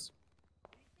questions?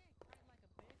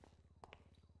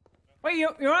 Wait,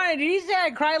 Your Honor, did he say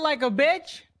I cried like a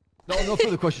bitch? No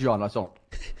further questions, Your Honor. That's all.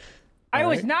 I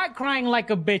was right. not crying like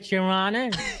a bitch, Your Honor.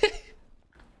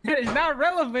 It is not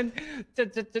relevant to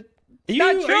Are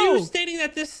not you true. stating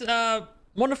that this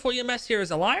wonderful EMS here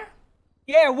is a liar?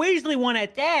 Yeah, Weasley won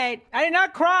at that. I did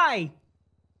not cry.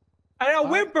 I did not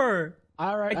whimper.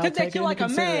 All right, I I'll took that take shit it into like a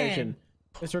man. consideration.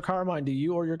 Mr. Carmine, do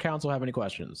you or your counsel have any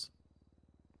questions?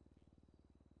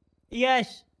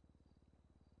 Yes.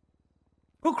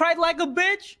 Who cried like a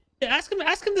bitch? Yeah, ask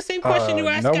him the same question you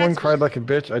asked No one Gatsby. cried like a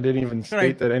bitch. I didn't even state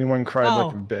Right. that anyone cried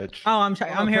like a Oh. bitch. Oh, I'm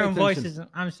sorry. I'm pay hearing attention. voices.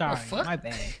 I'm sorry. fuck? My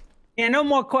bad. Yeah, no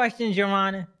more questions, Your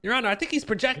Honor. Your Honor, I think he's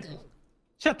projecting.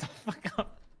 Shut the fuck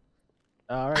up.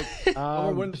 All right. No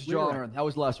more witnesses, Your Honor. That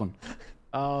was the last one.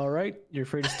 All right, you're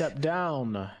free to step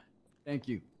down. Thank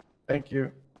you. Thank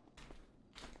you.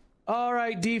 All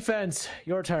right, defense,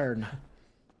 your turn.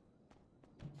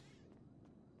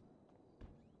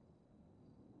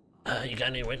 You got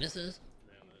any witnesses?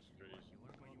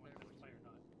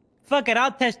 Fuck it,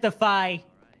 I'll testify.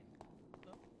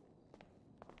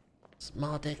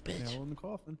 Small dick bitch. Nail in the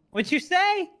coffin. What you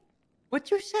say? What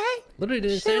you say? Literally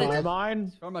didn't say anything.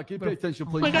 Carmine. Carmine, can you pay attention,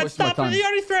 please? Oh my You're God, wasting my stop it. time. You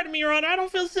already threatened me, Your Honor. I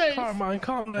don't feel safe. Carmine,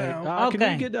 calm down.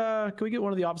 Okay. Can we get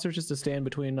one of the officers just to stand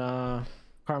between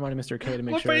Carmine and Mr. K to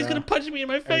make I'm sure? afraid he's going to punch me in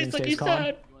my face everything like he stays calm.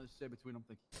 said. You want to say between them?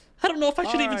 Thank you. I don't know if I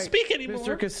should All even right, speak anymore.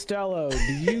 Mr. Costello,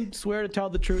 do you swear to tell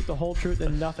the truth, the whole truth,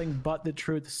 and nothing but the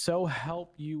truth, so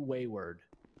help you wayward?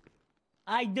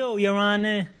 I do, Your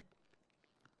Honor.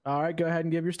 All right, go ahead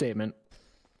and give your statement.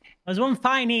 It was one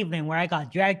fine evening where I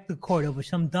got dragged to court over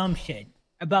some dumb shit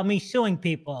about me suing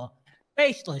people.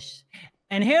 Faceless.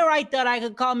 And here I thought I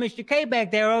could call Mr. K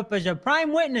back there up as a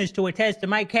prime witness to attest to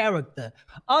my character.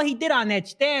 All he did on that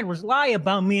stand was lie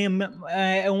about me and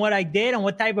what I did and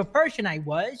what type of person I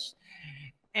was.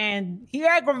 And he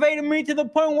aggravated me to the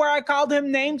point where I called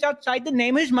him names outside the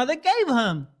name his mother gave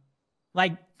him.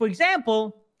 Like, for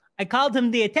example, I called him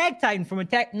the Attack Titan from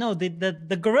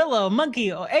the gorilla, or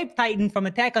monkey, or ape Titan from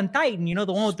Attack on Titan. You know,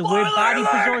 the one with the weird body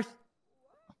resource.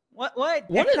 What?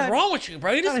 What is wrong with you,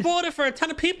 bro? You just spoiled it for a ton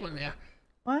of people in there.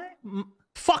 What?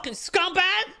 Fucking scumbag!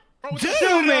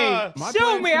 Sue me!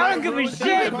 Sue me! I don't give a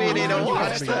shit!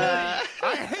 I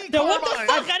hate Yo, what the fuck?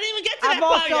 I didn't even get to that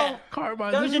part yet.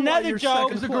 Carmine, There was another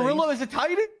joke. Is the gorilla is a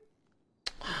titan?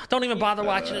 Don't even bother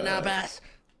watching it now, Bass.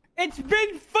 It's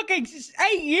been fucking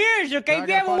 8 years, okay? If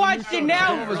you haven't watched it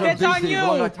now, Gorillas are that's on busy. you. We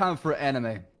don't have time for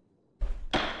anime.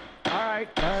 All right,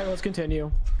 let's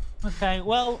continue. Okay,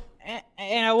 well,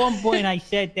 and at one point I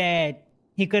said that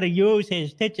he could have used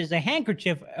his tits as a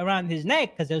handkerchief around his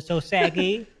neck because it was so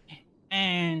saggy.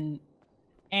 and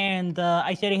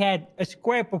I said he had a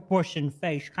square proportion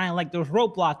face, kind of like those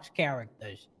Roblox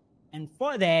characters. And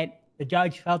for that, the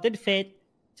judge felt it fit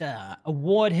to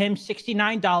award him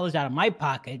 $69 out of my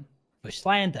pocket for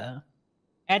slander.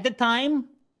 At the time,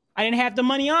 I didn't have the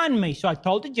money on me, so I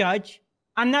told the judge,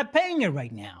 I'm not paying it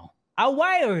right now. I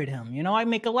wired him. You know, I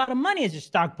make a lot of money as a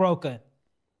stockbroker.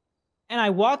 And I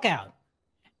walk out.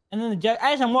 And then the judge,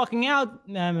 as I'm walking out,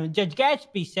 Judge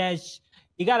Gatsby says,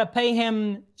 you got to pay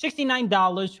him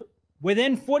 $69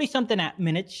 within 40-something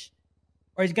minutes,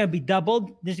 or it's going to be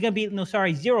doubled. There's going to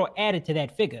be, zero added to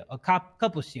that figure, a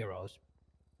couple zeros.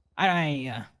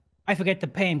 I forget to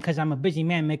pay him because I'm a busy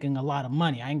man making a lot of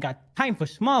money. I ain't got time for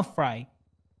small fry.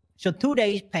 So 2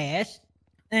 days pass,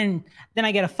 and then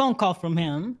I get a phone call from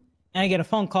him, and I get a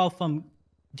phone call from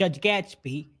Judge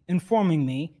Gatsby informing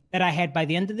me that I had, by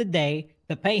the end of the day,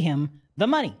 to pay him the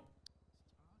money.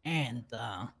 And,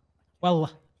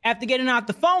 well, after getting off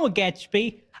the phone with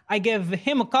Gatsby, I give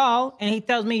him a call, and he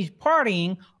tells me he's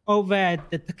partying over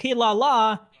at the Tequila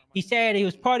Law. He said he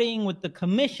was partying with the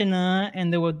commissioner,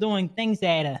 and they were doing things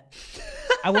that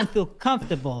I wouldn't feel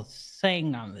comfortable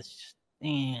saying on the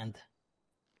stand.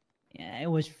 Yeah, it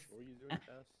was...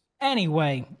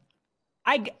 Anyway,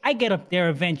 I get up there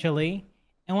eventually,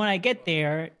 and when I get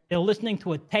there, they're listening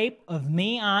to a tape of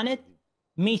me on it,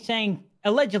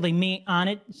 allegedly me on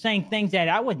it, saying things that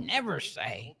I would never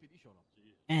say.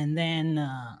 And then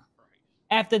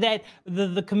after that,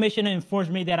 the commissioner informs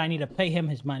me that I need to pay him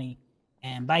his money.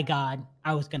 And by God,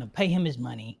 I was going to pay him his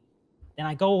money. Then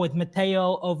I go with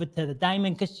Mateo over to the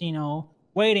Diamond Casino,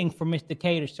 waiting for Mr.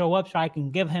 K to show up so I can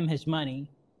give him his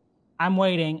money. I'm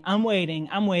waiting, and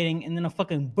then a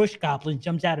fucking bush goblin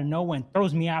jumps out of nowhere and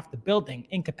throws me off the building,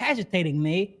 incapacitating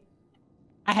me.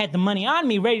 I had the money on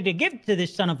me ready to give to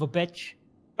this son of a bitch,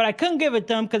 but I couldn't give it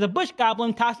to him because the bush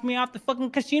goblin tossed me off the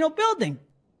fucking casino building.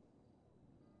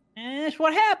 And that's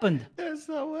what happened. That's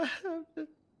not what happened.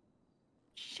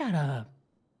 Shut up.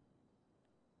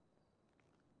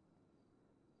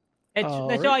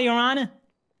 That's all, Your Honor.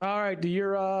 All right.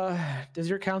 Does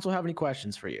your counsel have any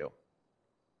questions for you?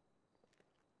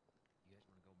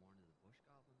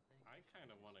 I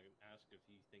kind of want to ask if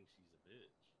he thinks he's a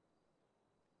bitch.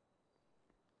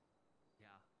 Yeah.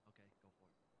 Okay, go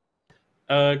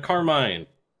for it. Carmine.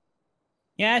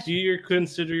 Yes. Do you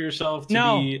consider yourself to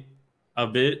be a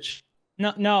bitch?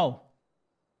 No.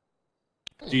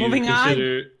 Do you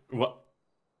consider what?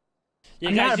 Yeah,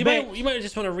 guys, you might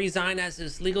just want to resign as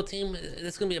his legal team.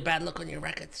 That's gonna be a bad look on your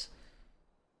records.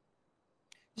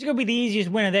 It's gonna be the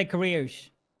easiest win of their careers.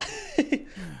 I don't know.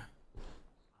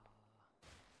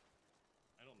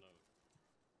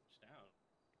 Down.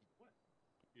 What?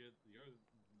 You're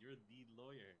the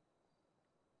lawyer.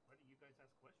 Why do you guys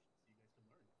ask questions? You guys can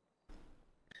learn.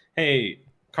 Hey,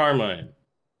 Carmine.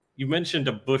 You mentioned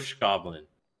a bush goblin.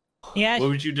 Yes. What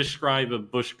would you describe a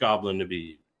bush goblin to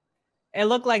be? It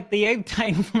looked like the ape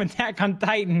Titan from Attack on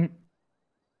Titan.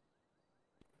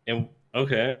 And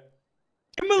okay.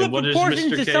 Similar and what does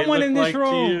proportions Mr. to K someone look in this like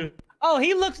room. to you? Oh,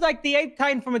 he looks like the ape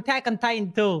Titan from Attack on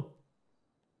Titan too.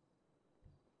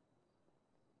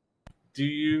 Do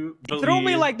you believe Threw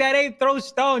me like that ape throws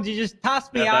stones. You just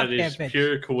tossed me off that is that bitch.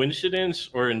 pure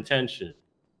coincidence or intention?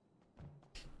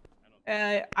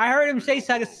 I heard him say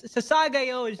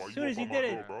Sasageo as soon as he did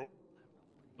it.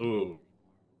 Ooh.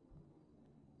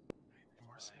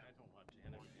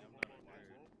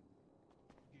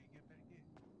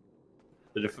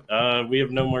 We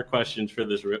have no more questions for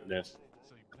this witness.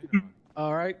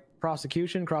 All right.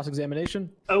 Prosecution, cross-examination.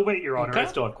 Oh, wait, Your Honor. I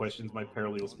still have questions. My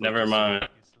paralegals. Never mind.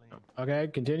 Okay,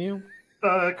 continue.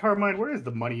 Carmine, where is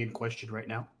the money in question right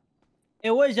now? It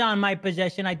was on my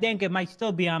possession. I think it might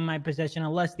still be on my possession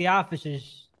unless the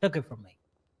officers took it from me.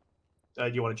 Do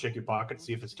you want to check your pocket to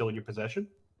see if it's still in your possession?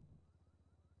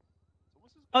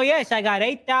 Oh, yes, I got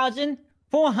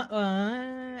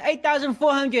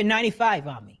 $8,495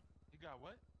 on me. You got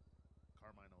what?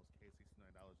 Carmine owes K $69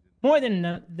 more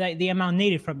than the amount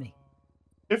needed from me.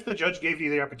 If the judge gave you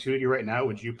the opportunity right now,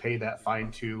 would you pay that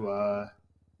fine to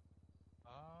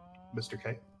Mr.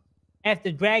 K?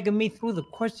 After dragging me through the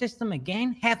court system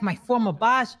again, have my former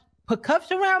boss put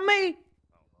cuffs around me?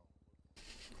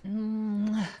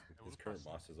 His current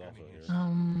boss is also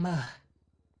here.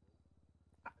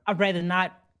 I'd rather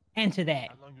not answer that.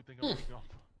 How long you think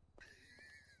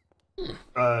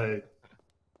I'm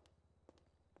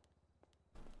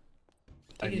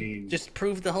I mean, just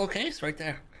proved the whole case right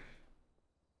there.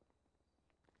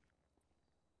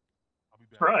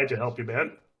 Tried to help you,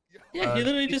 man. Yeah, you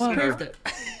literally just proved it.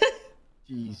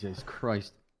 Jesus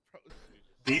Christ.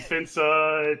 Defense,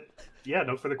 yeah,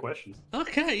 no further questions.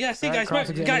 Okay, yeah, see, Alright, guys,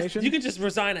 cross-examination? you can just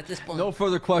resign at this point. No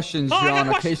further questions, Oh, I Your got Honor.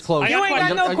 questions. Case closed. You ain't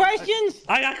got no questions?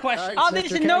 I got questions. Oh, this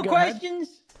Mr. is K, no go ahead.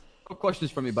 questions? No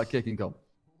questions from me about kick and go.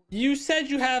 You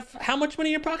said you have how much money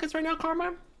in your pockets right now,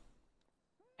 Carmine?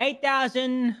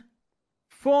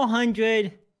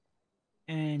 8,400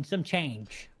 and some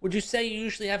change. Would you say you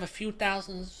usually have a few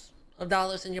thousands of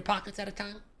dollars in your pockets at a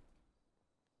time?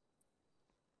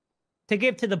 To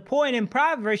get to the point in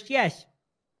Proverbs, yes.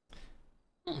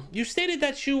 You stated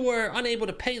that you were unable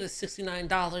to pay the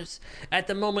 $69 at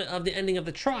the moment of the ending of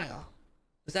the trial.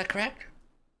 Is that correct?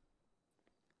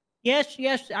 Yes,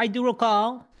 I do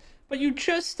recall. But you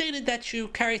just stated that you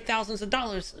carry thousands of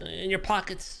dollars in your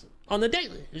pockets on the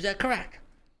daily. Is that correct?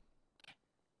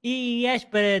 Yes,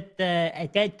 but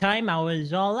at that time I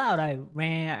was all out. I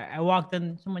walked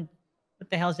in. Someone, what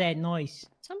the hell's that noise?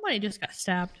 Somebody just got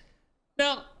stabbed.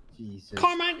 Now, Jesus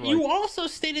Carmine, Christ. you also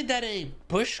stated that a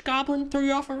bush goblin threw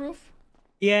you off a roof?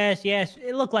 Yes,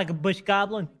 it looked like a bush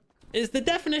goblin. Is the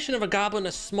definition of a goblin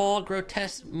a small,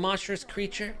 grotesque, monstrous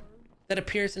creature that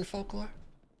appears in folklore?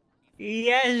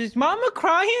 Yes, is Mama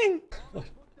crying?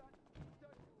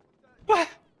 What?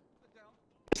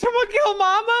 Someone kill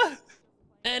Mama?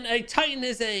 And a titan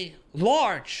is a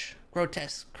large,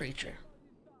 grotesque creature.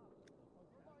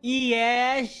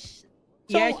 Yes.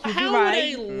 So yes, you're how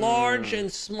right. would a large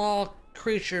and small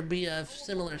creature be of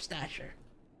similar stature?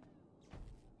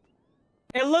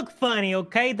 It looked funny,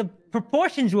 okay? The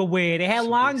proportions were weird. It had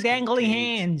long, dangly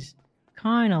hands.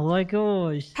 Kind of like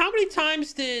yours. How many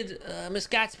times did Miss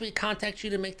Gatsby contact you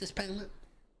to make this payment?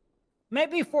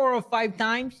 Maybe 4 or 5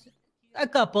 times. A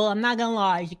couple, I'm not gonna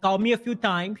lie. She called me a few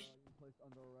times.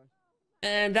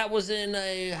 And that was in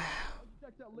a...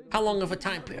 how long of a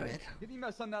time period? Give me my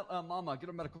son that, Mama. Get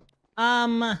a medical.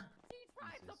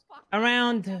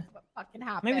 Around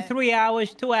maybe 3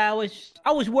 hours, 2 hours.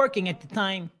 I was working at the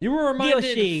time. You were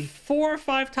reminded DOC. 4 or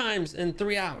 5 times in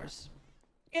 3 hours.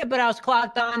 Yeah, but I was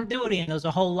clocked on duty, and there was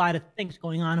a whole lot of things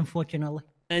going on, unfortunately.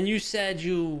 And you said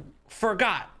you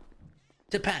forgot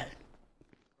to pay.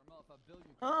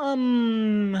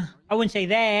 I wouldn't say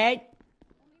that.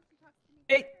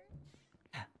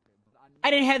 I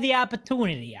didn't have the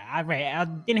opportunity. I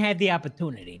didn't have the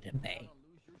opportunity to pay.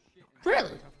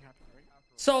 Really?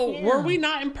 So Yeah. were we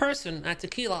not in person at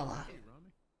Tequila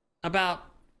about a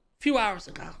few hours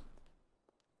ago?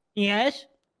 Yes.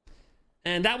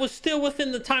 And that was still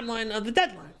within the timeline of the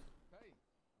deadline.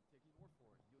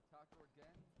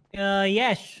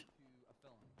 Yes.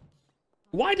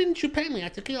 Why didn't you pay me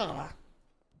at Tequila?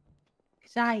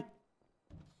 Cause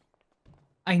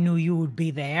I knew you would be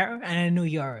there, and I knew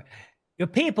your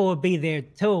people would be there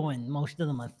too, and most of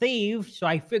them are thieves. So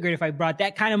I figured if I brought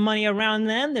that kind of money around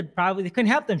them, they couldn't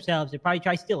help themselves. They'd probably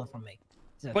try to steal it from me.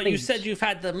 But you said you've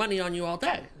had the money on you all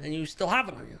day, and you still have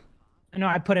it on you. I know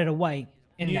I put it away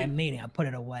in that meeting. I put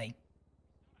it away.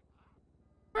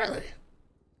 Really?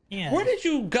 Yeah. Where did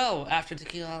you go after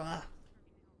Tequila?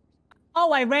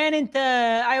 Oh, I went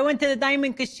to the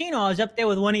Diamond Casino. I was up there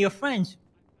with one of your friends.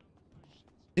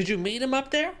 Did you meet him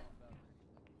up there?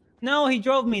 No, he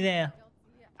drove me there.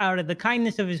 Out of the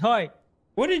kindness of his heart.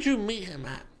 Where did you meet him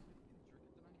at?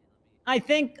 I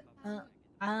think,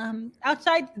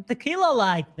 outside the Tequila,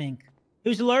 I think. He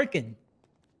was lurking.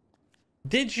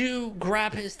 Did you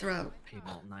grab his throat? Hey,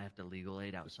 Molten, I have to legal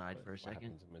aid outside for a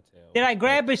second. Did I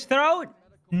grab his throat?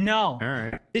 No. All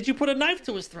right. Did you put a knife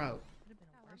to his throat?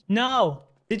 No.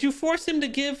 Did you force him to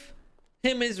give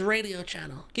him his radio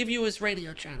channel? Give you his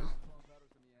radio channel?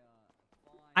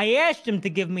 I asked him to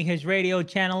give me his radio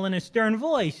channel in a stern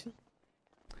voice.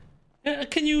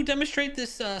 Can you demonstrate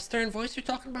this stern voice you're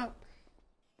talking about?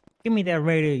 Give me that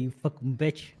radio, you fucking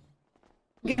bitch.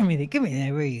 Give me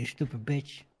that radio, you stupid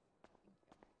bitch.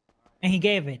 And he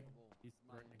gave it.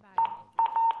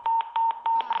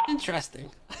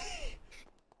 Interesting.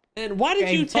 And why did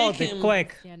you take him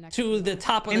to the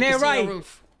top of the casino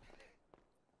roof?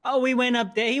 Oh, we went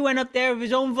up there. He went up there of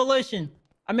his own volition.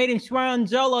 I made him swear on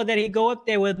Zolo that he'd go up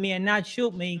there with me and not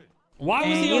shoot me. Why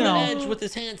was And, he on the edge with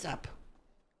his hands up?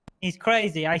 He's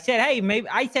crazy. I said, hey,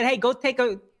 go take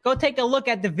a look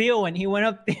at the view, and he went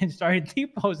up there and started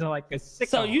T-posing like a sicko.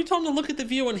 So you told him to look at the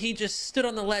view, and he just stood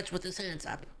on the ledge with his hands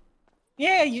up.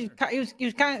 Yeah, he was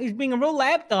being a real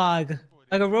lap dog,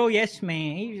 like a real yes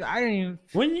man. I don't even.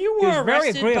 When you were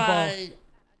arrested by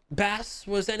Bass,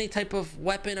 was any type of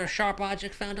weapon or sharp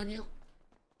object found on you?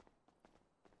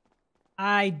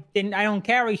 I don't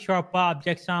carry sharp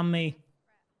objects on me.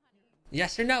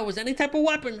 Yes or no? Was any type of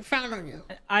weapon found on you?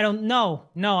 I don't know.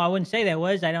 No, I wouldn't say there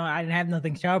was. I didn't have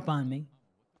nothing sharp on me.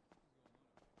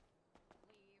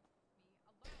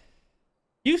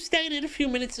 You stated a few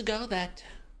minutes ago that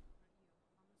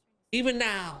even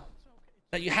now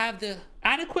that you have the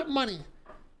adequate money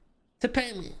to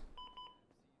pay me,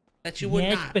 that you would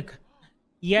not.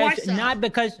 Yes, not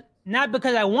because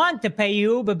I want to pay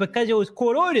you, but because it was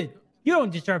court ordered. You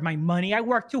don't deserve my money. I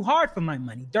worked too hard for my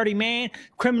money. Dirty man,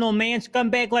 criminal man,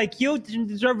 scumbag like you didn't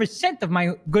deserve a cent of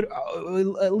my good,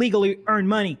 legally earned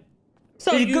money.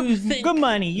 So you think good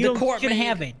money. You shouldn't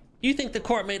have it. You think the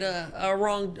court made a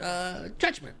wrong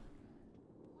judgment?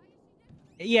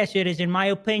 Yes, it is in my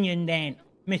opinion that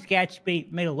Miss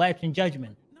Gatsby made a lapse in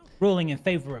judgment, ruling in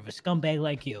favor of a scumbag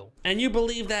like you. And you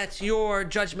believe that your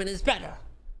judgment is better?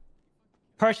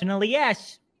 Personally,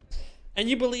 yes. And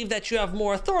you believe that you have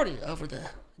more authority over the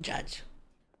judge?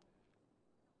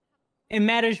 In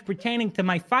matters pertaining to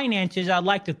my finances, I'd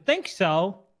like to think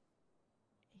so.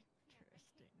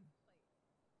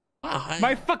 Wow,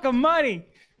 my fucking money.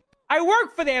 I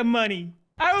work for their money.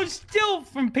 I don't steal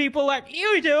from people like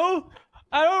you do.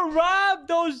 I don't rob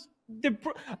those.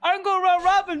 I don't go around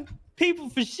robbing people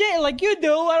for shit like you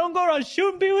do. I don't go around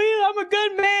shooting people. I'm a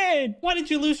good man. Why did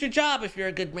you lose your job if you're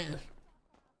a good man?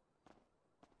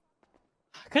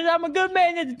 Because I'm a good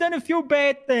man that's done a few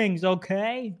bad things,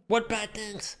 okay? What bad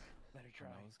things?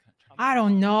 I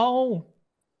don't know.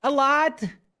 A lot.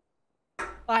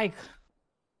 Like,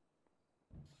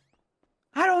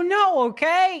 I don't know,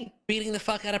 okay? Beating the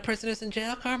fuck out of prisoners in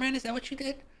jail, Carmine? Is that what you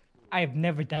did? I have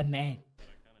never done that.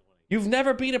 You've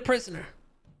never beat a prisoner?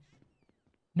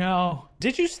 No.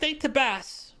 Did you state to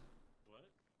Bass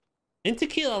in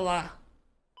Tequila Law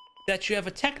that you have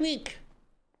a technique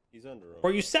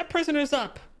where you set prisoners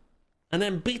up and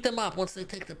then beat them up once they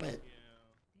take the bait?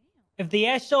 If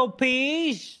the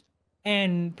SOPs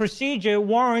and procedure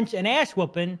warrants an ass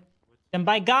whooping, then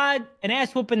by God, an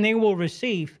ass whooping they will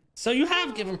receive. So you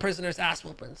have given prisoners ass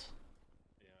whoopings?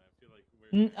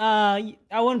 I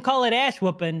wouldn't call it ass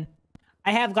whooping.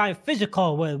 I have gone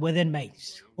physical with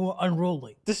inmates who are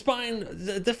unruly. Define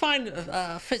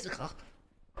physical.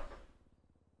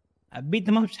 I beat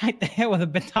them upside the head with a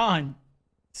baton.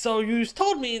 So you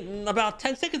told me about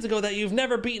 10 seconds ago that you've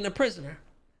never beaten a prisoner.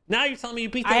 Now you're telling me you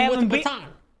beat them with a baton.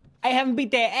 I haven't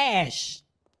beat their ass.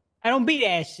 I don't beat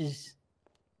asses.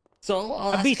 So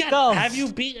I beat skulls. Have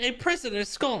you beat a prisoner's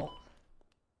skull?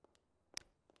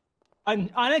 On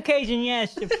occasion,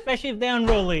 yes, especially if they're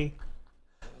unruly.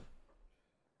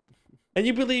 And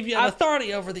you believe you have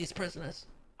authority over these prisoners?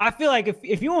 I feel like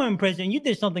if you were in prison, you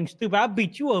did something stupid, I'll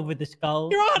beat you over the skull.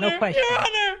 Your Honor, no question. Your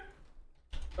Honor.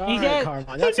 All right,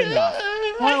 Carmine, that's enough.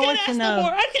 I can't ask no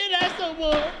more. I can't ask no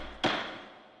more.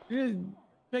 You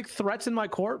make threats in my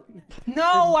court?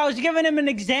 No, I was giving him an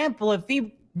example. If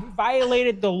he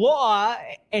violated the law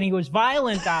and he was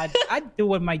violent, I'd do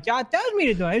what my job tells me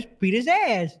to do. I just beat his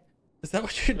ass. Is that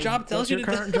what your job tells you to do?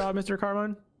 What's your current job, Mr.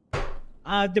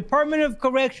 Carmine? Department of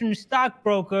Corrections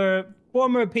stockbroker,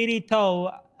 former PD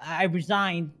tow. I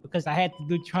resigned because I had to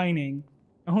do training.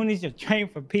 And who needs to train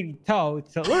for PD tow?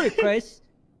 It's ludicrous.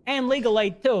 And legal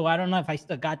aid too. I don't know if I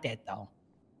still got that though.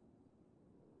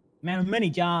 Man,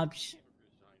 many jobs.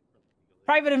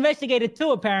 Private investigator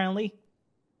too, apparently.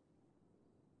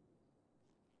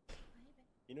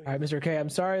 All right, Mr. K, I'm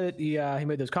sorry that he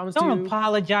made those comments to you. Don't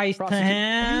apologize to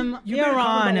him, Your Your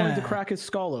Honor. wanted to crack his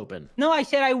skull open. No, I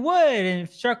said I would, and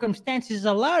if circumstances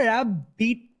allowed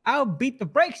it, I'll beat the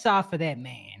brakes off of that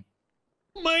man.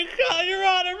 My God, Your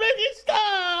Honor, make it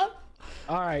stop!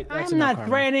 All right, that's I'm enough, not Carmine.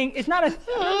 threatening. It's not a.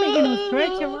 I'm not making a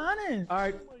threat, Your Honor. All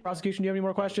right, prosecution, do you have any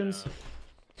more questions?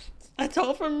 That's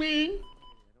all from me.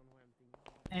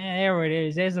 There it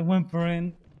is. There's a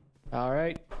whimpering. All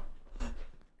right.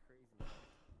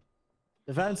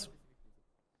 Defense?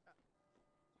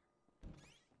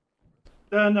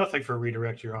 Nothing for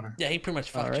redirect, Your Honor. Yeah, he pretty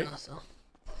much fucked you, so.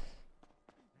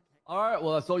 All right,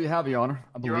 well, that's all you have, Your Honor,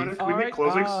 I believe. Your Honor, can All we right, make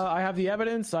closings? I have the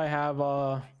evidence. I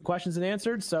have questions and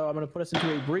answered, so I'm going to put us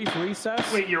into a brief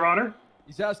recess. Wait, Your Honor?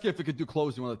 He's asking if we could do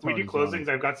closing on the We do attorneys, Your Honor. closings.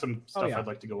 I've got some stuff I'd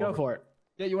like to go over. Go for it.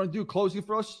 Yeah, you want to do closing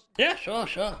for us? Yeah, sure.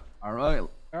 All right.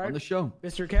 On the show.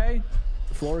 Mr. K,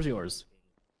 the floor is yours.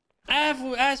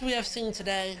 As we have seen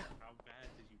today,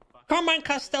 Carmine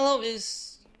Costello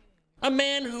is a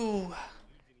man who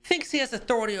thinks he has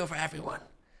authority over everyone.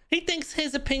 He thinks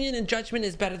his opinion and judgment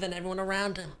is better than everyone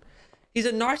around him. He's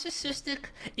a narcissistic,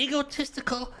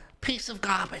 egotistical piece of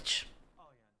garbage.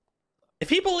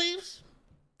 If he believes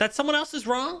that someone else is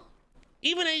wrong,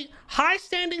 even a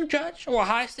high-standing judge or a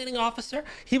high-standing officer,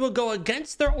 he will go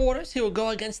against their orders. He will go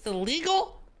against the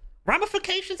legal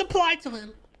ramifications applied to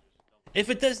him.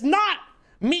 If it does not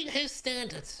meet his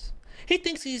standards, he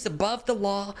thinks he's above the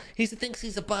law. He thinks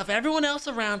he's above everyone else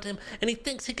around him, and he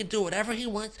thinks he can do whatever he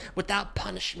wants without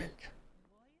punishment.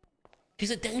 He's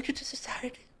a danger to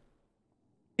society.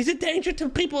 He's a danger to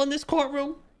people in this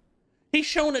courtroom. He's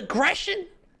shown aggression.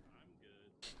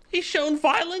 He's shown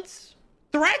violence,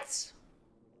 threats.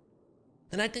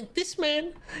 And I think this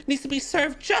man needs to be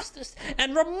served justice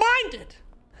and reminded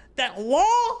that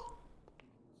law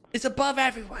is above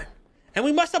everyone. And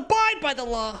we must abide by the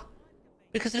law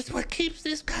because it's what keeps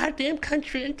this goddamn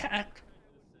country intact.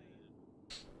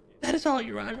 That is all,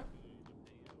 Your Honor.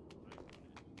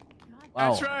 Wow.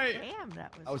 That's right. Damn,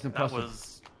 that was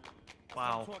impressive.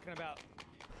 Wow.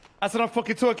 That's what I'm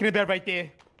fucking talking about right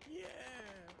there.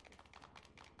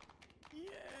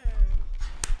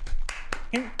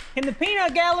 Can the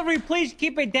peanut gallery please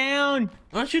keep it down?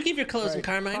 Why don't you keep your closing,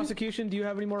 Carmine? Prosecution, do you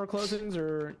have any more closings,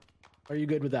 or are you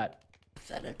good with that?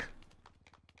 Pathetic.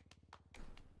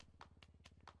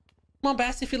 Come on,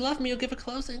 Bass, if you love me, you'll give a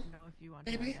closing. No, if you want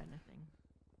Baby. to add anything.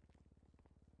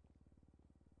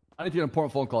 I need to get an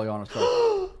important phone call, Your Honor. Sorry.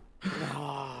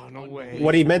 Oh, no way.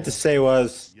 What he meant to say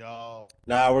was,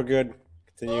 nah, we're good.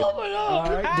 Continue. Oh my God.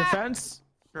 All right, defense.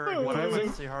 Sure, what I meant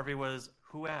to say, Harvey, was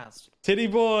who asked? Titty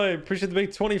boy, appreciate the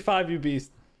big 25, you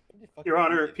beast. Your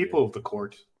Honor, people of the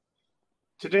court,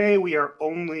 today we are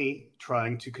only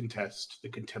trying to contest the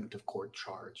contempt of court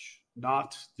charge,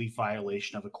 not the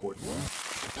violation of a court law.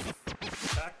 The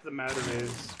fact of the matter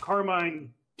is,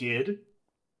 Carmine did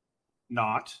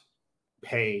not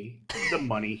pay the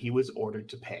money he was ordered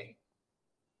to pay.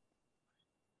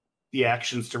 The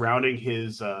actions surrounding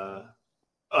his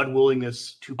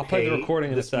unwillingness to play pay the recording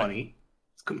in a this sec. money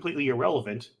is completely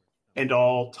irrelevant and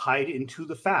all tied into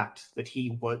the fact that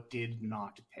he did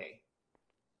not pay.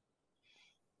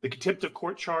 The contempt of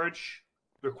court charge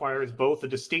requires both a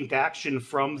distinct action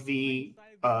from the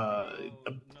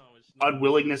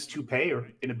unwillingness to pay or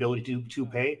inability to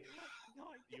pay,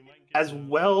 as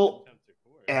well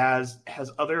as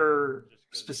has other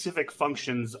specific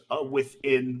functions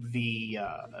within the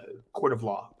court of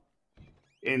law.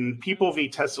 In People v.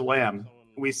 Tessa Lamb,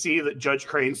 we see that Judge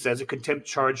Crane says a contempt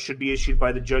charge should be issued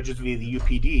by the judges via the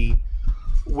UPD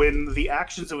when the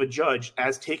actions of a judge,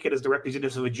 as taken as the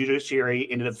representatives of a judiciary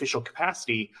in an official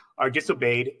capacity, are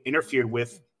disobeyed, interfered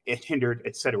with, hindered,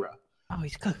 etc. Oh,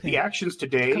 he's cooking. The actions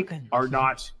today are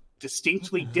not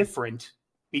distinctly different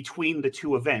between the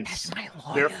two events.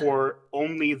 Therefore,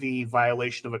 only the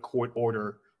violation of a court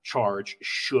order charge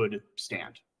should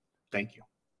stand. Thank you.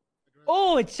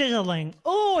 Oh, it's sizzling.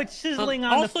 Oh, it's sizzling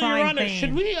on the Also, Your frying Honor, pan.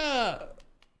 should we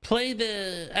play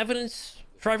the evidence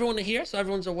for everyone to hear so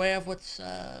everyone's aware of what's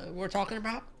we're talking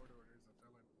about?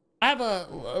 I have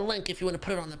a link if you want to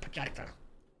put it on the projector.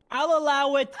 I'll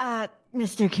allow it.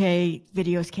 Mr. K,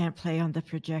 videos can't play on the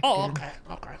projector. Oh, okay.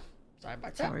 Sorry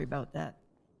about that. Sorry about that.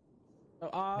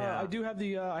 I do have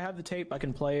the I have the tape. I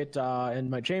can play it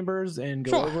in my chambers and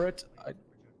go Sure. over it.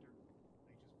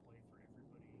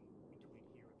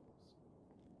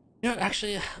 Yeah,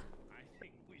 actually,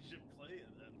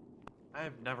 I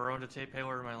have never owned a tape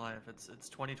player in my life. It's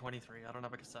 2023. I don't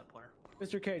have a cassette player.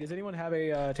 Mr. K, does anyone have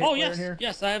a tape oh player yes, in here?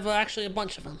 yes, I have actually a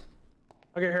bunch of them.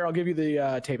 Okay, here, I'll give you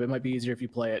the tape. It might be easier if you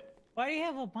play it. Why do you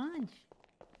have a bunch?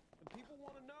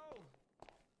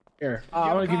 Here,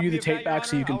 I'm gonna give you the tape back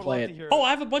so you can play it. Oh, I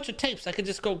have a bunch of tapes. I could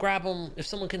just go grab them if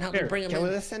someone can help me Here, bring them can in.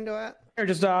 we listen to it? Here,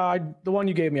 just the one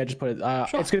you gave me. I just put it.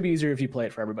 Sure. It's gonna be easier if you play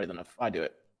it for everybody than if I do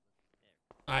it.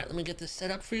 All right, let me get this set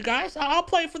up for you guys. I'll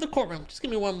play it for the courtroom. Just give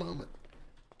me one moment.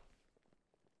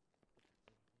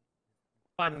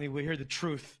 Finally, we hear the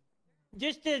truth.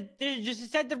 Just to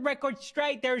set the record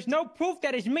straight, there's no proof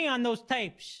that it's me on those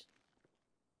tapes.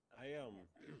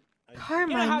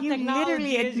 Carmine, you technology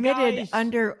literally is, admitted guys.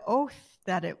 under oath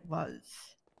that it was.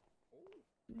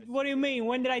 What do you mean?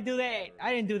 When did I do that?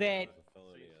 I didn't do that.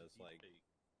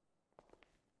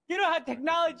 You know how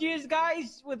technology is,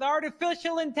 guys, with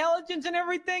artificial intelligence and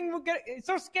everything. It's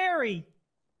so scary.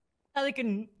 How they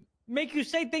can make you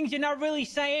say things you're not really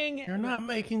saying. You're not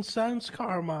making sense,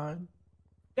 Carmine.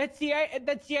 That's the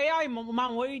AI,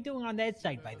 Mom. What are you doing on that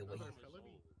side, by the way?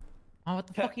 Oh, what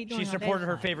the fuck are you doing? She on supported that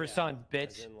her side? favorite son,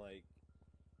 bitch.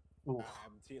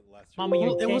 Mama,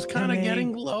 you It was dead to kind of me.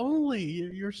 getting lonely.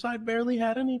 Your side barely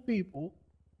had any people.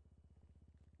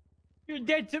 You're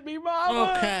dead to me,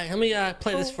 Mama. Okay, let me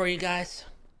play this for you guys.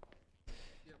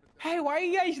 Hey, why are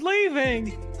you guys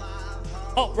leaving?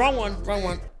 Oh, wrong one.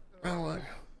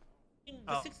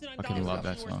 I fucking love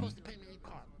that song.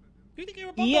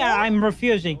 Yeah, I'm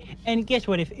refusing. And guess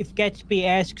what? If Gatsby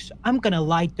asks, I'm gonna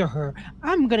lie to her.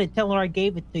 I'm gonna tell her I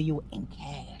gave it to you in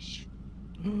cash.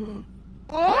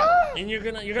 And you're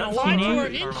gonna lie to her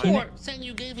in court, saying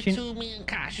you gave it to me in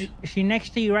cash. Is she next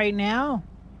to you right now?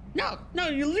 No,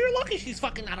 you're lucky she's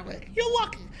fucking out of it. You're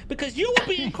lucky because you will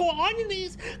be in court on your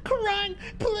knees, crying,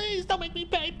 please don't make me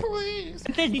pay, please.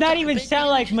 It does not even sound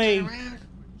like me.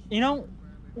 You know,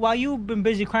 while you've been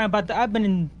busy crying about that, I've been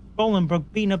in Bolingbrook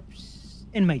beating up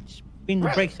inmates, beating the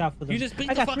brakes off with them. You just beat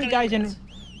I the got 3 fucking guys in. inmates.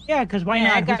 Yeah, because why Yeah,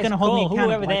 not? that Who's guy's gonna hold me cool. accountable?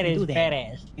 Whoever I that can is, do that.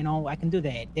 badass. You know, I can do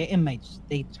that. They're inmates.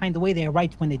 They signed away their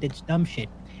rights when they did dumb shit.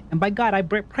 And by God, I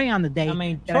pray on the day that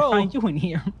I true. find you in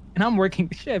here, and I'm working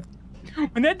the shift.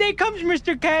 When that day comes,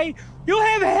 Mr. K, you'll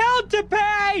have hell to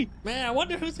pay. Man, I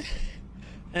wonder who's.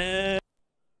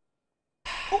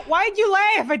 Why'd you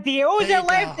laugh at the end? What was There that you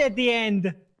laugh go. at the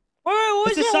end? What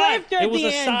was It's a that sigh. laughter at It was the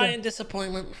a end? sigh and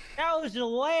disappointment. That was a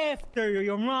laughter,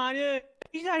 your man.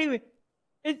 He's not even.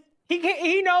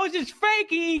 He knows it's fake.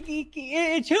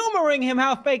 It's humoring him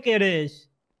how fake it is.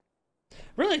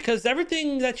 Really, because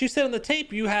everything that you said on the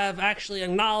tape, you have actually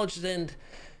acknowledged and,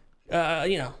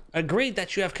 agreed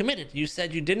that you have committed. You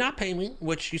said you did not pay me,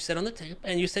 which you said on the tape,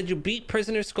 and you said you beat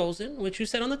prisoners' skulls in, which you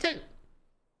said on the tape.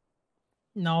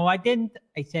 No, I didn't.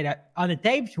 I said on the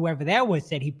tapes, whoever that was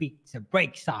said he beat the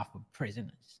brakes off of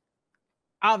prisoners.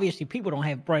 Obviously, people don't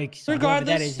have brakes. So whoever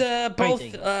that Regardless, is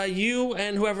crazy. both you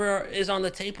and whoever is on the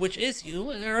tape, which is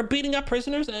you, are beating up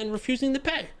prisoners and refusing to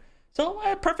pay. So,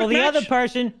 perfect Well, the match. other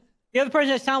person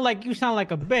that sound like you sound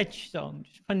like a bitch. So I'm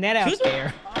just putting that out Excuse me?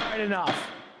 there. All right, enough.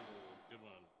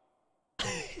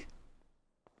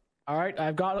 All right,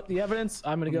 I've got the evidence.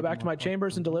 I'm going to go back to my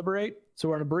chambers and deliberate. So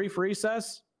we're in a brief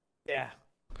recess. Yeah.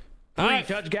 All right.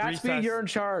 Judge Gatsby, Recess. you're in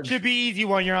charge. Should be easy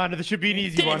one, Your Honor. This should be an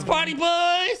easy Dance one. party,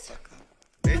 boys!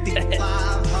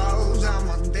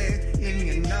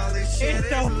 It's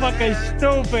so fucking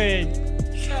stupid.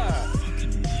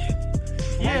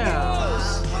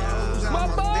 Yeah. My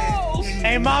balls.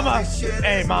 Hey, mama.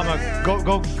 Hey, mama.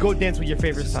 Go dance with your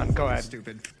favorite son. Go ahead.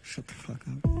 Stupid. Shut the fuck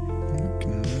up.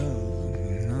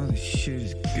 This shit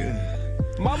is good.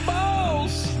 My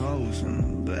balls. Hoes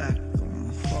on the back on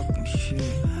the fucking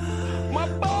shit. My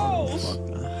balls.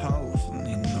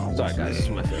 Sorry, guys. This is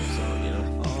my favorite song, you know?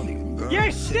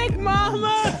 You're sick,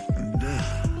 mama.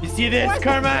 You see this, What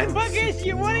Carmine? the fuck is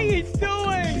you? What are you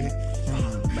doing?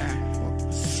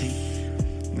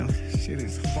 Shit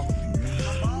is fucking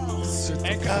good.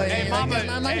 Hey, mama. Hey,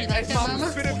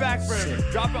 mama. Spin it back for him.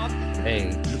 Drop off.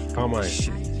 Hey, Carmine.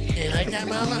 You like that,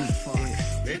 mama?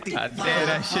 I did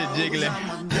that shit jiggling.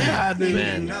 Yeah, dude.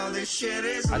 Man, I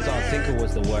thought Tinker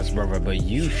was the worst brother, but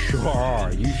you sure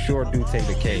are. You sure do take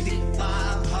the cake.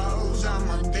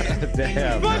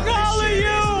 Damn. Fuck all of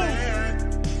you!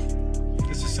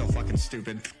 This is so fucking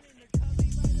stupid.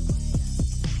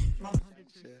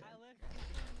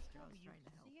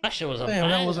 That shit was a Damn,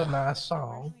 that was a banger. nice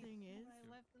song.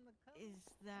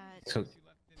 So,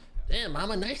 Damn,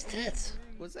 mama, nice tits.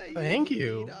 Was that you? Thank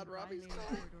you.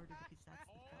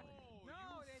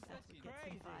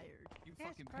 You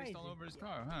fucking pissed all over his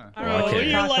car, huh? Oh, Okay.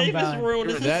 your life is about- ruined.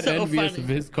 You're This that is so envious funny. of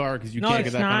his car because you No, can't get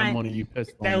it's that kind not. of money. You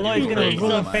pissed on That him. lawyer's gonna You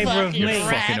rule in fucking favor of fucking me.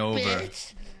 rat Fucking over.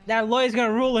 bitch. That lawyer's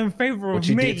gonna rule in favor what of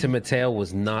you me. did to Mateo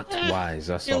was not wise.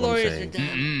 That's Your all I'm lawyers are saying.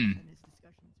 dumb.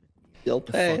 You'll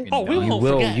pay. Oh, we You won't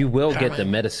will, forget. you will get the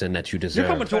Carmine. medicine that you You're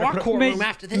coming deserve. to our courtroom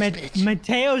after this, bitch.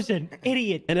 Mateo's an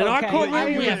idiot. And in our okay? I courtroom, didn't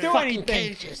we even have do fucking anything.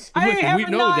 cages. I didn't have We a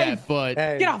know knife. that, but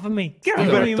Get off of me. Get off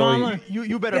better of me, mama.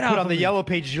 You better Get put off on of the me. yellow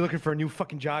pages. You're looking for a new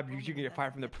fucking job. You're gonna get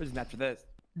fired from the prison after this.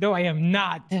 No, I am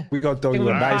not. We're gonna throw They you a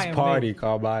wouldn't nice fire me. party,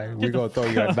 Carmine. We're gonna throw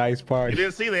you a nice You party.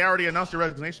 didn't see? They already announced your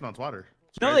resignation on Twitter.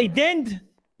 No, they didn't.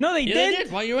 No, they Yeah, they didn't.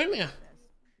 did. While you're in there.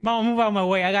 Mama, move out of my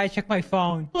way. I gotta check my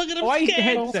phone. Look at him Why you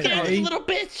scared. scared? Scared as a little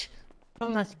bitch.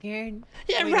 I'm not scared.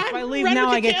 Yeah, I mean, run, if I leave run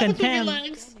now, with I your get tail between your contempt.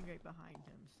 legs.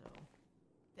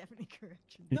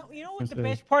 No, you know what the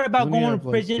best part about Let me going have, to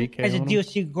like, prison DK as a on 'em.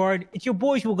 DLC guard? It's your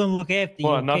boys who are gonna look after you.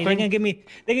 What, Okay? nothing? They're gonna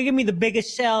give me the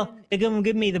biggest cell. They're gonna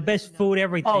give me the best food,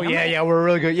 everything. Oh I'm yeah, not- yeah, we're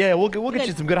really good. Yeah, we'll get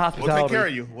you some good We'll hospitality. take care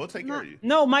of you. We'll take care of you.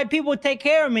 No, my people take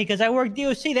care of me because I work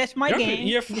DLC. That's my gang.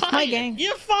 You're It's my fired. gang.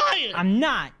 You're fired. I'm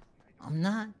not. I'm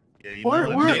not. Yeah, you Weren't-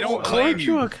 know weren't- they don't weren't claim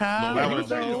you a you. cop? Why Yeah, would he was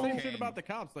saying the they? same shit about the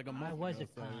cops like a month ago,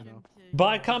 so, you know.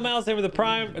 By Kamals, they were the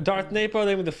Prime. Darth Napo,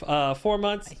 they were the 4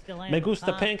 months. Me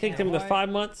Gusta Pancake, they were the 5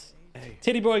 months.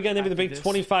 Titty Boy again, they were the big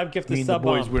 25 gifted Me and the sub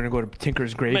boys, bomb. we're gonna go to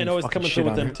Tinker's grave. Man, and always fucking coming shit through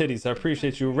with on them her. titties. I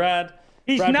appreciate you. Rad.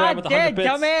 He's Brad not with 100 dead, bits.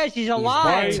 dumbass. He's Why are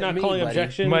alive. you not calling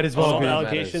objection Might as well on be.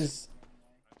 allegations?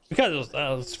 Because Carmine He's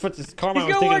was gonna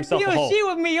digging work himself a hole.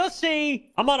 DOC with me. You'll see.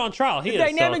 I'm not on trial. He The is, so it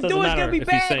dynamic doesn't duo is matter gonna be if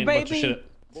he's bad, saying a bunch of baby.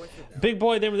 shit. Big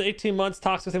Boy, they were the 18 months.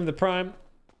 Talks with him the Prime.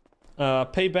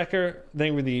 Paybecker,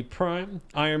 they were the Prime.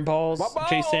 Iron Balls.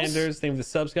 Jay Sanders, they were the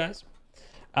subs guys.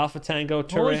 Alpha Tango, What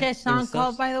Ture, was that they were song the subs.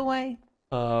 called, by the way?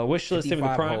 Wishlist, they were the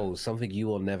 55 Prime. hoes, something you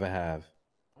will never have.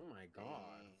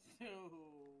 I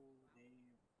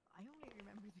only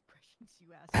remember the questions you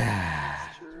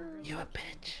asked. You a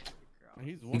bitch.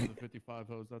 He's one of the 55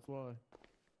 hoes, that's why.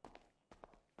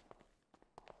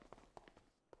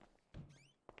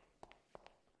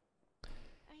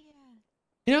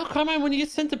 You know, Carmine, when you get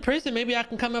sent to prison, maybe I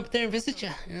can come up there and visit you,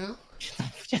 you know?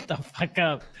 Shut the fuck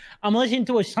up. I'm listening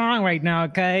to a song right now,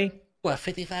 okay? What,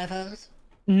 55 hoes?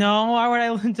 No, why would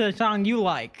I listen to a song you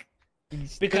like?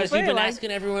 Because you've been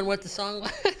asking everyone what the song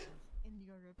was.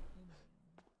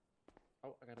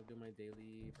 Oh, I gotta do my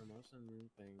daily promotion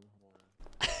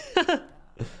thing.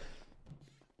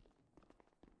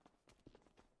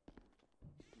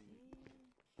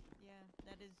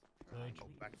 Oh,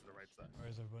 back to the right side. Where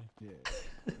is everybody?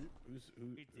 Yeah.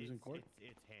 Who's in court?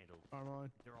 It's handled. Carmine.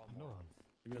 They're all morons.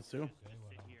 You guys too?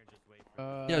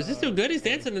 Yo, is this too good? He's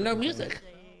dancing to no music.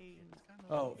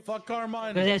 Oh, fuck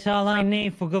Carmine. Because that's all I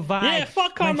need for good vibes. Yeah,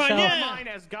 fuck Carmine, Myself. yeah. Carmine,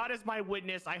 as God is my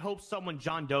witness, I hope someone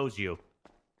John Doe's you.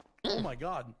 Oh my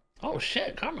god. Oh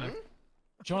shit, Carmine.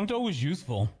 John Doe was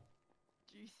useful.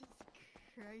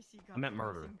 I meant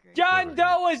murder. John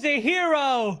Doe was a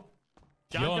hero.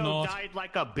 John You're Doe not. died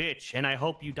like a bitch, and I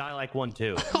hope you die like one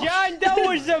too. John Doe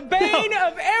was the bane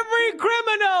of every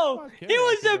criminal. He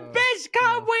was the best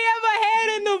cop we ever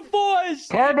had in the force.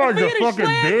 Carmine's For a you to fucking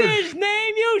slander bitch. his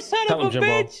name, you son Tell of a him, Jimbo.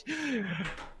 bitch.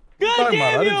 God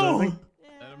damn I didn't say you. anything.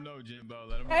 Let him know, Jimbo.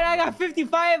 Let him know. And I got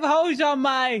 55 hoes on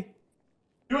my.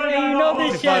 Yeah, you know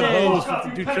this shit 55 is. hoes,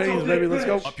 52 chains, baby. Let's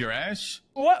go. Up your ass?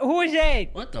 What? Who is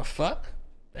that? What the fuck?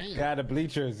 Damn. Yeah, the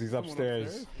bleachers. He's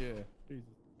upstairs. Yeah. Jesus.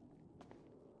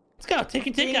 Let's go. Take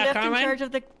your Being ticket out, left in Carmine. charge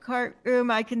of the cart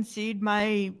room, I concede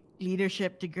my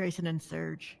leadership to Grayson and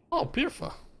Surge. Oh,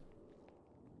 beautiful.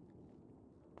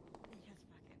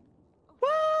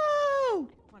 Woo!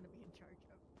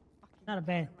 Not a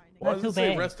bad. Why Not does too it say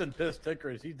bad. rest in piss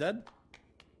Tinker? Is he dead?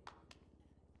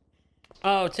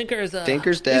 Oh, Tinker's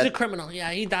Tinker's He's dead. a criminal. Yeah,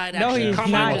 he died. No, Actually, he is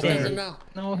Carmine not just dead. doesn't know.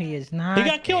 No, he is not. He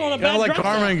got killed on a Kind bad of like drug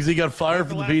Carmine sale. because he got fired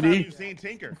from the PD. You've seen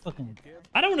Tinker.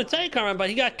 I don't want to tell you, Carmine, but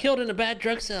he got killed in a bad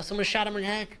drug sale. Someone shot him in the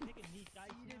head.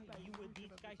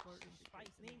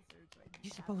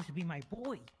 You're supposed to be my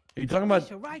boy. You talking We about?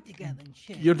 should ride together and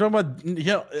shit. You're talking about?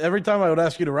 Yeah. Every time I would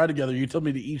ask you to ride together, you told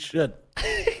me to eat shit.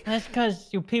 That's because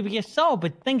you people get sold,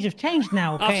 but things have changed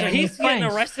now. Okay, Officer, I mean, he's getting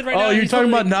friends. arrested right now. Oh, you're He's talking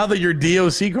about literally- now that you're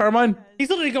DOC, Carmine? He's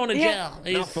literally going to Yeah.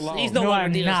 jail. He's no No, longer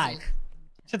I'm DOC. not.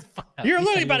 Shut the fuck up. You're You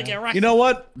literally said about to you get were. arrested. You know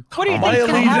what? What do you My think's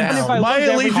gonna happen if I allegiance, my lose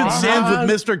every allegiance stands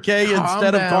with Mr. K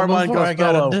instead of Carmine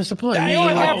Costello. discipline. You know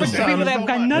what happens to people that have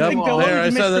got nothing Yep, to there, I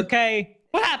lose, said Mr. that. K?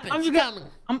 What happened? I'm just gonna,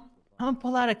 I'm gonna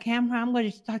pull out a camera. I'm gonna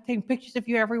start taking pictures of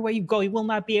you everywhere you go. You will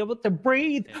not be able to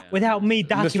breathe without me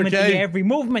documenting K. your every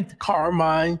movement.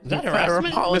 Carmine, Is that you better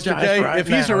harassment? apologize Mr. K, right if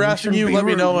he's now. harassing you, shouldn't let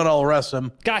be me know rude. and I'll arrest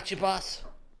him. Got you, boss.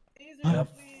 Matter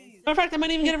of fact, I might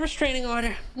even get a restraining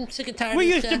order. I'm sick and tired We of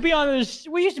this used to guy. be on this.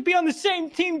 We used to be on the same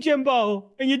team,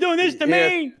 Jimbo, and you're doing this to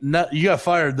me. No, you got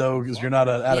fired though because you're not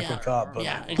an adequate cop. But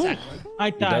Yeah, exactly. I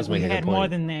thought does we make a good had more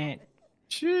point. than that.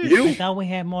 I you thought we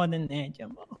had more than that,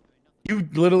 Jimbo. you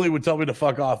literally would tell me to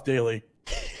fuck off daily.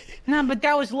 No, but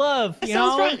that was love. That You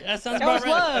sounds know? right. That sounds That about was right.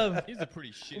 love. He's a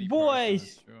pretty shitty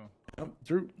Boys. person, that's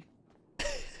True. true.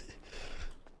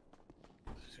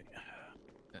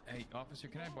 Hey, officer,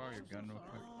 can I borrow your gun real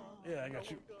quick? Yeah, I got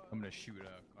you. I'm gonna shoot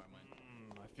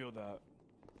Carmine. I feel that.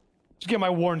 Just get my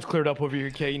warrants cleared up over here,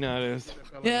 K. You know how it is.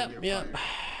 Yeah.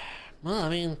 Well, I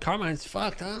mean, Carmine's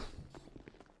fucked, huh?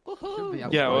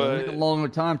 Yeah, well, take a longer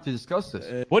time to discuss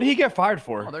this. What did he get fired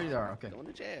for? Oh, there you are. Okay.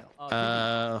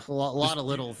 A lot of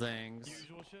little things.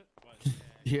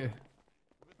 Yeah.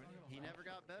 He never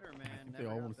got better, man. They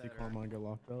all want to see Carmine get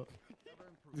locked up.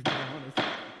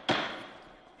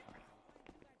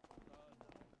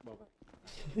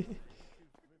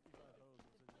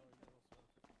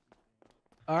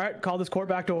 All right, call this court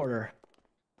back to order.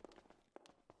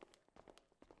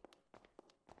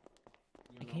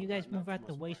 Can you guys move out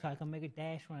the way so I can make a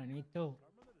dash run? Me too.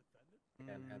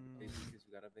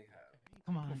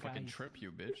 Come on, fucking guys. trip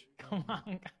you, bitch. Come on.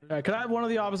 All right, could I have one of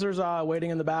the officers waiting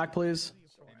in the back, please?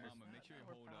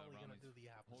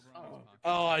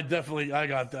 Oh, I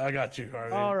got that. I got you.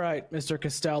 All right, Mr.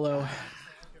 Costello.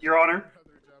 Your Honor.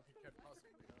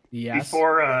 Yes.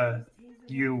 Before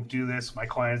you do this, my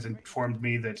client has informed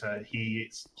me that he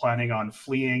is planning on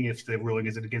fleeing if the ruling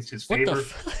is against his favor.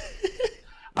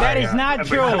 That is not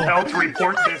true. I'm compelled to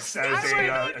report this as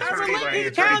a attorney by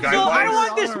attorney Counsel, guidelines. I don't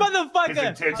want this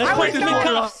motherfucker. I want him in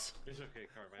cuffs.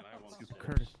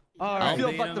 All I right.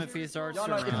 feel like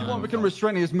if you want, we can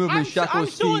restrain his movement. I'm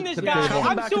suing this guy.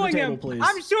 I'm suing him.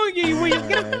 I'm suing you.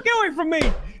 Get away from me.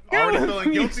 Already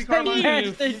feeling guilty, Carmine?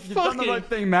 You've done the right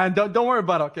thing, man. Don't worry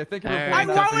about it. Okay, thank you. Why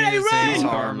would I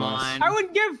run? I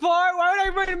wouldn't give for it. Why would I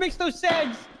run? It makes no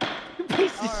sense. You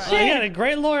piece of shit. You got a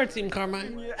great lawyer team,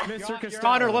 Carmine. Mr. Your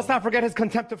Honor, let's not forget his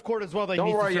contempt of court as well. That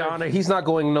Don't worry, Your Honor. He's not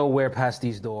going nowhere past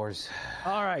these doors.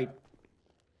 All right.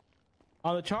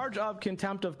 On the charge of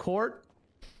contempt of court,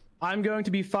 I'm going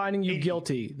to be finding you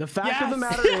guilty. The fact of the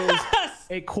matter is,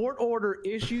 a court order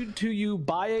issued to you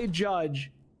by a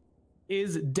judge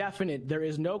is definite. There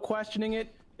is no questioning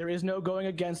it. There is no going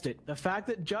against it. The fact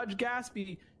that Judge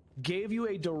Gaspy gave you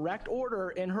a direct order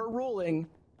in her ruling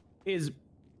is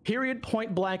period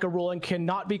point blank a ruling,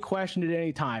 cannot be questioned at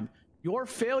any time. Your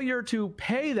failure to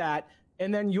pay that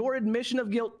and then your admission of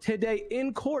guilt today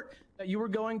in court that you were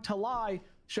going to lie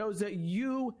shows that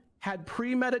you had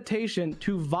premeditation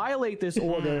to violate this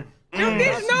order.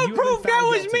 There's no proof that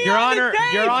was me. Your on Honor, the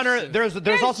tape. Your Honor,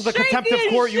 there's also the contempt of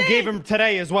court you gave him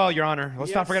today as well, Your Honor.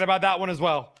 Let's not forget about that one as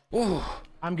well.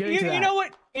 I'm getting to that. You know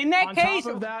what? In that On case,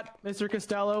 top of that, Mr.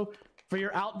 Costello, for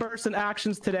your outbursts and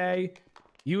actions today,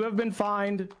 you have been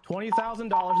fined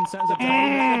 $20,000 and sentenced to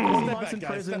 10 months in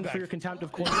prison for your contempt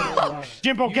of court.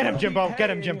 Jimbo, get him, Jimbo. Get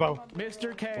him, Jimbo.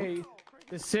 Mr. K,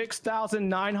 the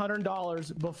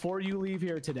 $6,900 before you leave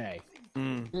here today.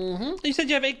 You said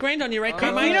you have $8 grand on you, right,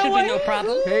 Carmine? You know Should what? be no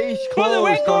problem. Case For the closed,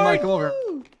 record, Carmine. Come over.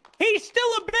 He's still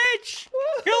a bitch.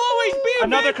 He'll always be a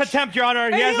Another bitch. contempt, Your Honor.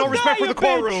 He And has no he'll respect die for a the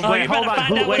courtroom. bitch. Wait, hold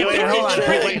on.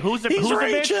 Wait, who's the bitch?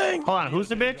 reaching. Hold on, who's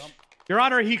the bitch? Your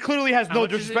Honor, he clearly has no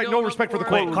respect for the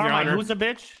courtroom, Wait, Your Carmine, Honor. who's the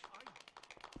bitch?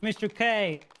 Mr.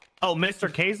 K. Oh,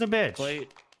 Mr. K's the bitch.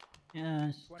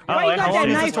 Yes. Oh, Why you got how that long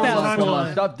is knife this going out on?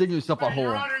 for? Stop digging yourself a hole.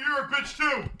 You're a bitch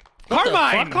too.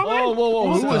 Carmine! Whoa, whoa,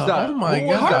 whoa. Who was that? Oh my Who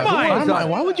was God. that? Who was Carmine! that?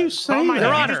 Why would you say Carmine,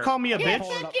 that? did you just call me a bitch?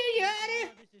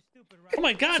 Oh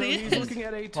my God, So he he's is. looking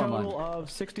at a total of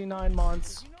 69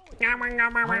 months,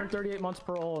 138 months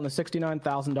parole, and a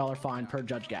 $69,000 fine per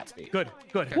Judge Gatsby. Good.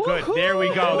 There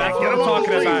we go. That's what I'm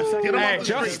talking about. Get him Hey, off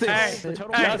the street. justice. The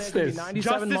total Hey, judge is 97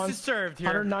 justice months, is served here.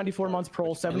 194 months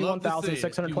parole,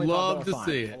 $71,625 Love to fine.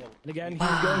 see it. And again, he's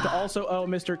going to also owe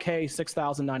Mr. K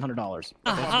 $6,900.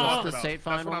 What's the state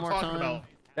fine one more time?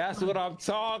 That's what I'm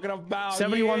talking about.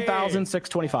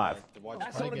 $71,625.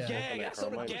 That's on the gang. That's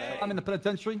on the gang. I'm in the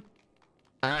penitentiary.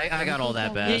 I got all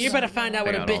that bad. Yeah, you better find out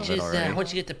what a I got all bitch that is already.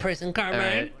 once you get to prison, All Carmine.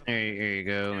 right, here you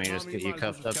go. Let me just get you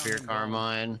cuffed up here,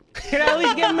 Carmine. Can I at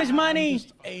least give him his money?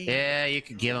 Yeah, you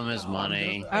could give him his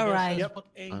money. All right.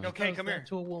 Okay, come here.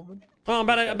 Oh, I'm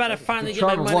about to finally get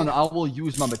Charge my of money. one, I will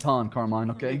use my baton, Carmine,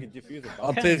 okay?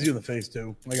 I'll tase you in the face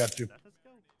too. I got you.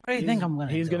 What do you think I'm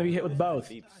gonna He's do? going to be hit with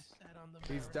both.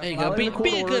 There you go. Be a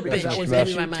good That bitch was and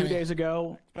pay me my issued 2 money. days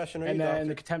ago, and then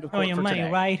the contempt of Oh, court your for money,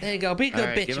 today. right? There you go. Be a good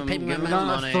Alright, bitch give and pay him- me my give him money.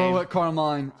 money. Let's throw it,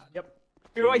 Carmine.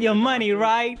 You want your money,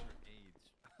 right?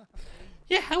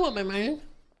 Yeah, I want my money.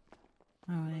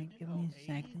 All right, give me a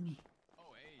second.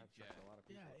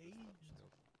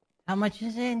 How much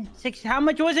is it? How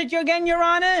much was it again, Your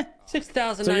Honor?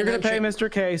 6,000. So you're going to pay Mr.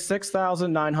 K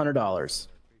 $6,900.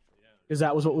 Because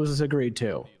that was what was agreed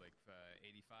to.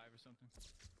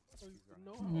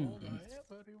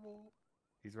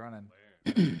 He's running.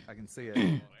 I can see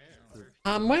it.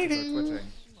 I'm waiting.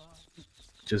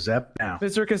 Giuseppe now.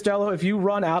 Mr. Costello, if you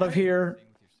run out of here,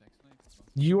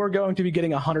 you are going to be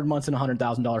getting 100 months and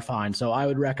 $100,000 fine. So I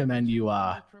would recommend you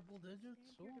Run.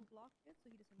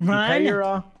 pay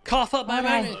your Cough up my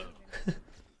money.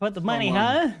 What the money,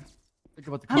 Carmine. huh? Think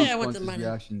about the Yeah, with the consequences, money. the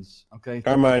actions, okay?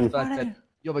 Carmine. The fact that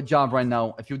you have a job right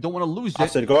now. If you don't want to lose I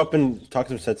it, said, go up and talk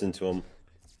some sense into him.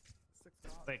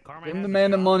 Wait, Carmine give him the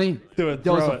man the money. Do it.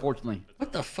 Does, Throw it. unfortunately.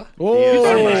 What the fuck?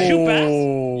 Oh. Shoot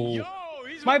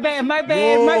bass? My bad, my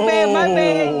bad, my bad, my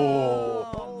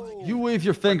bad. You wave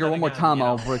your finger one more time,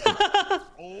 I'll break it.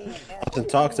 Listen,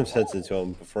 talk some sense into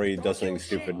him before he does something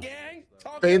stupid.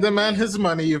 Pay the man his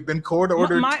money. You've been court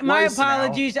ordered My twice now.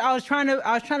 apologies. I was trying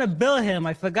to bill him.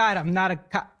 I forgot. I'm not a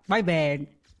cop. My bad.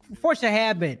 Force a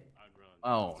habit.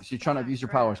 Oh, so you're trying to abuse your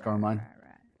powers, Carmine.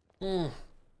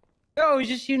 Yo, it's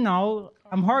just, you know,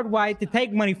 I'm hardwired to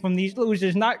take money from these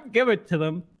losers, not give it to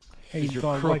them. Hey, you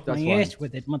go wipe my ass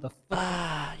with it, motherfucker.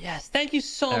 Ah, yes. Thank you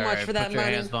so much for that put your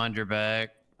money. hands behind your back.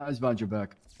 Eyes behind your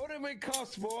back. What am I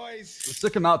cost, boys?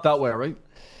 Stick him out that way, right?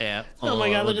 Yeah. Oh my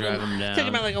God! Look at drive him. down. Take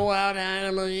him out like a wild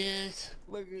animal. Yes.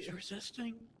 Look, he's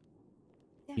resisting.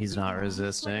 He's not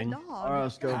resisting. All right,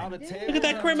 let's go. Look at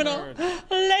that criminal.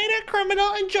 Later,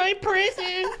 criminal. Enjoy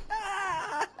prison.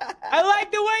 I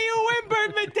like the way you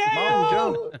whimpered,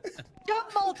 Mateo.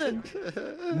 Jump,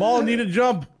 Molten. Maul need a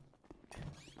jump.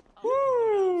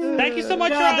 Woo. Thank you so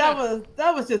much, God, Rana.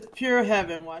 that was just pure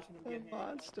heaven watching him get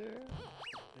monster.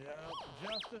 Yeah,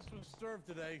 justice was served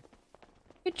today.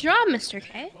 Good job, Mr.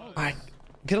 K. All right,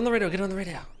 get on the radio. Get on the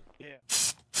radio.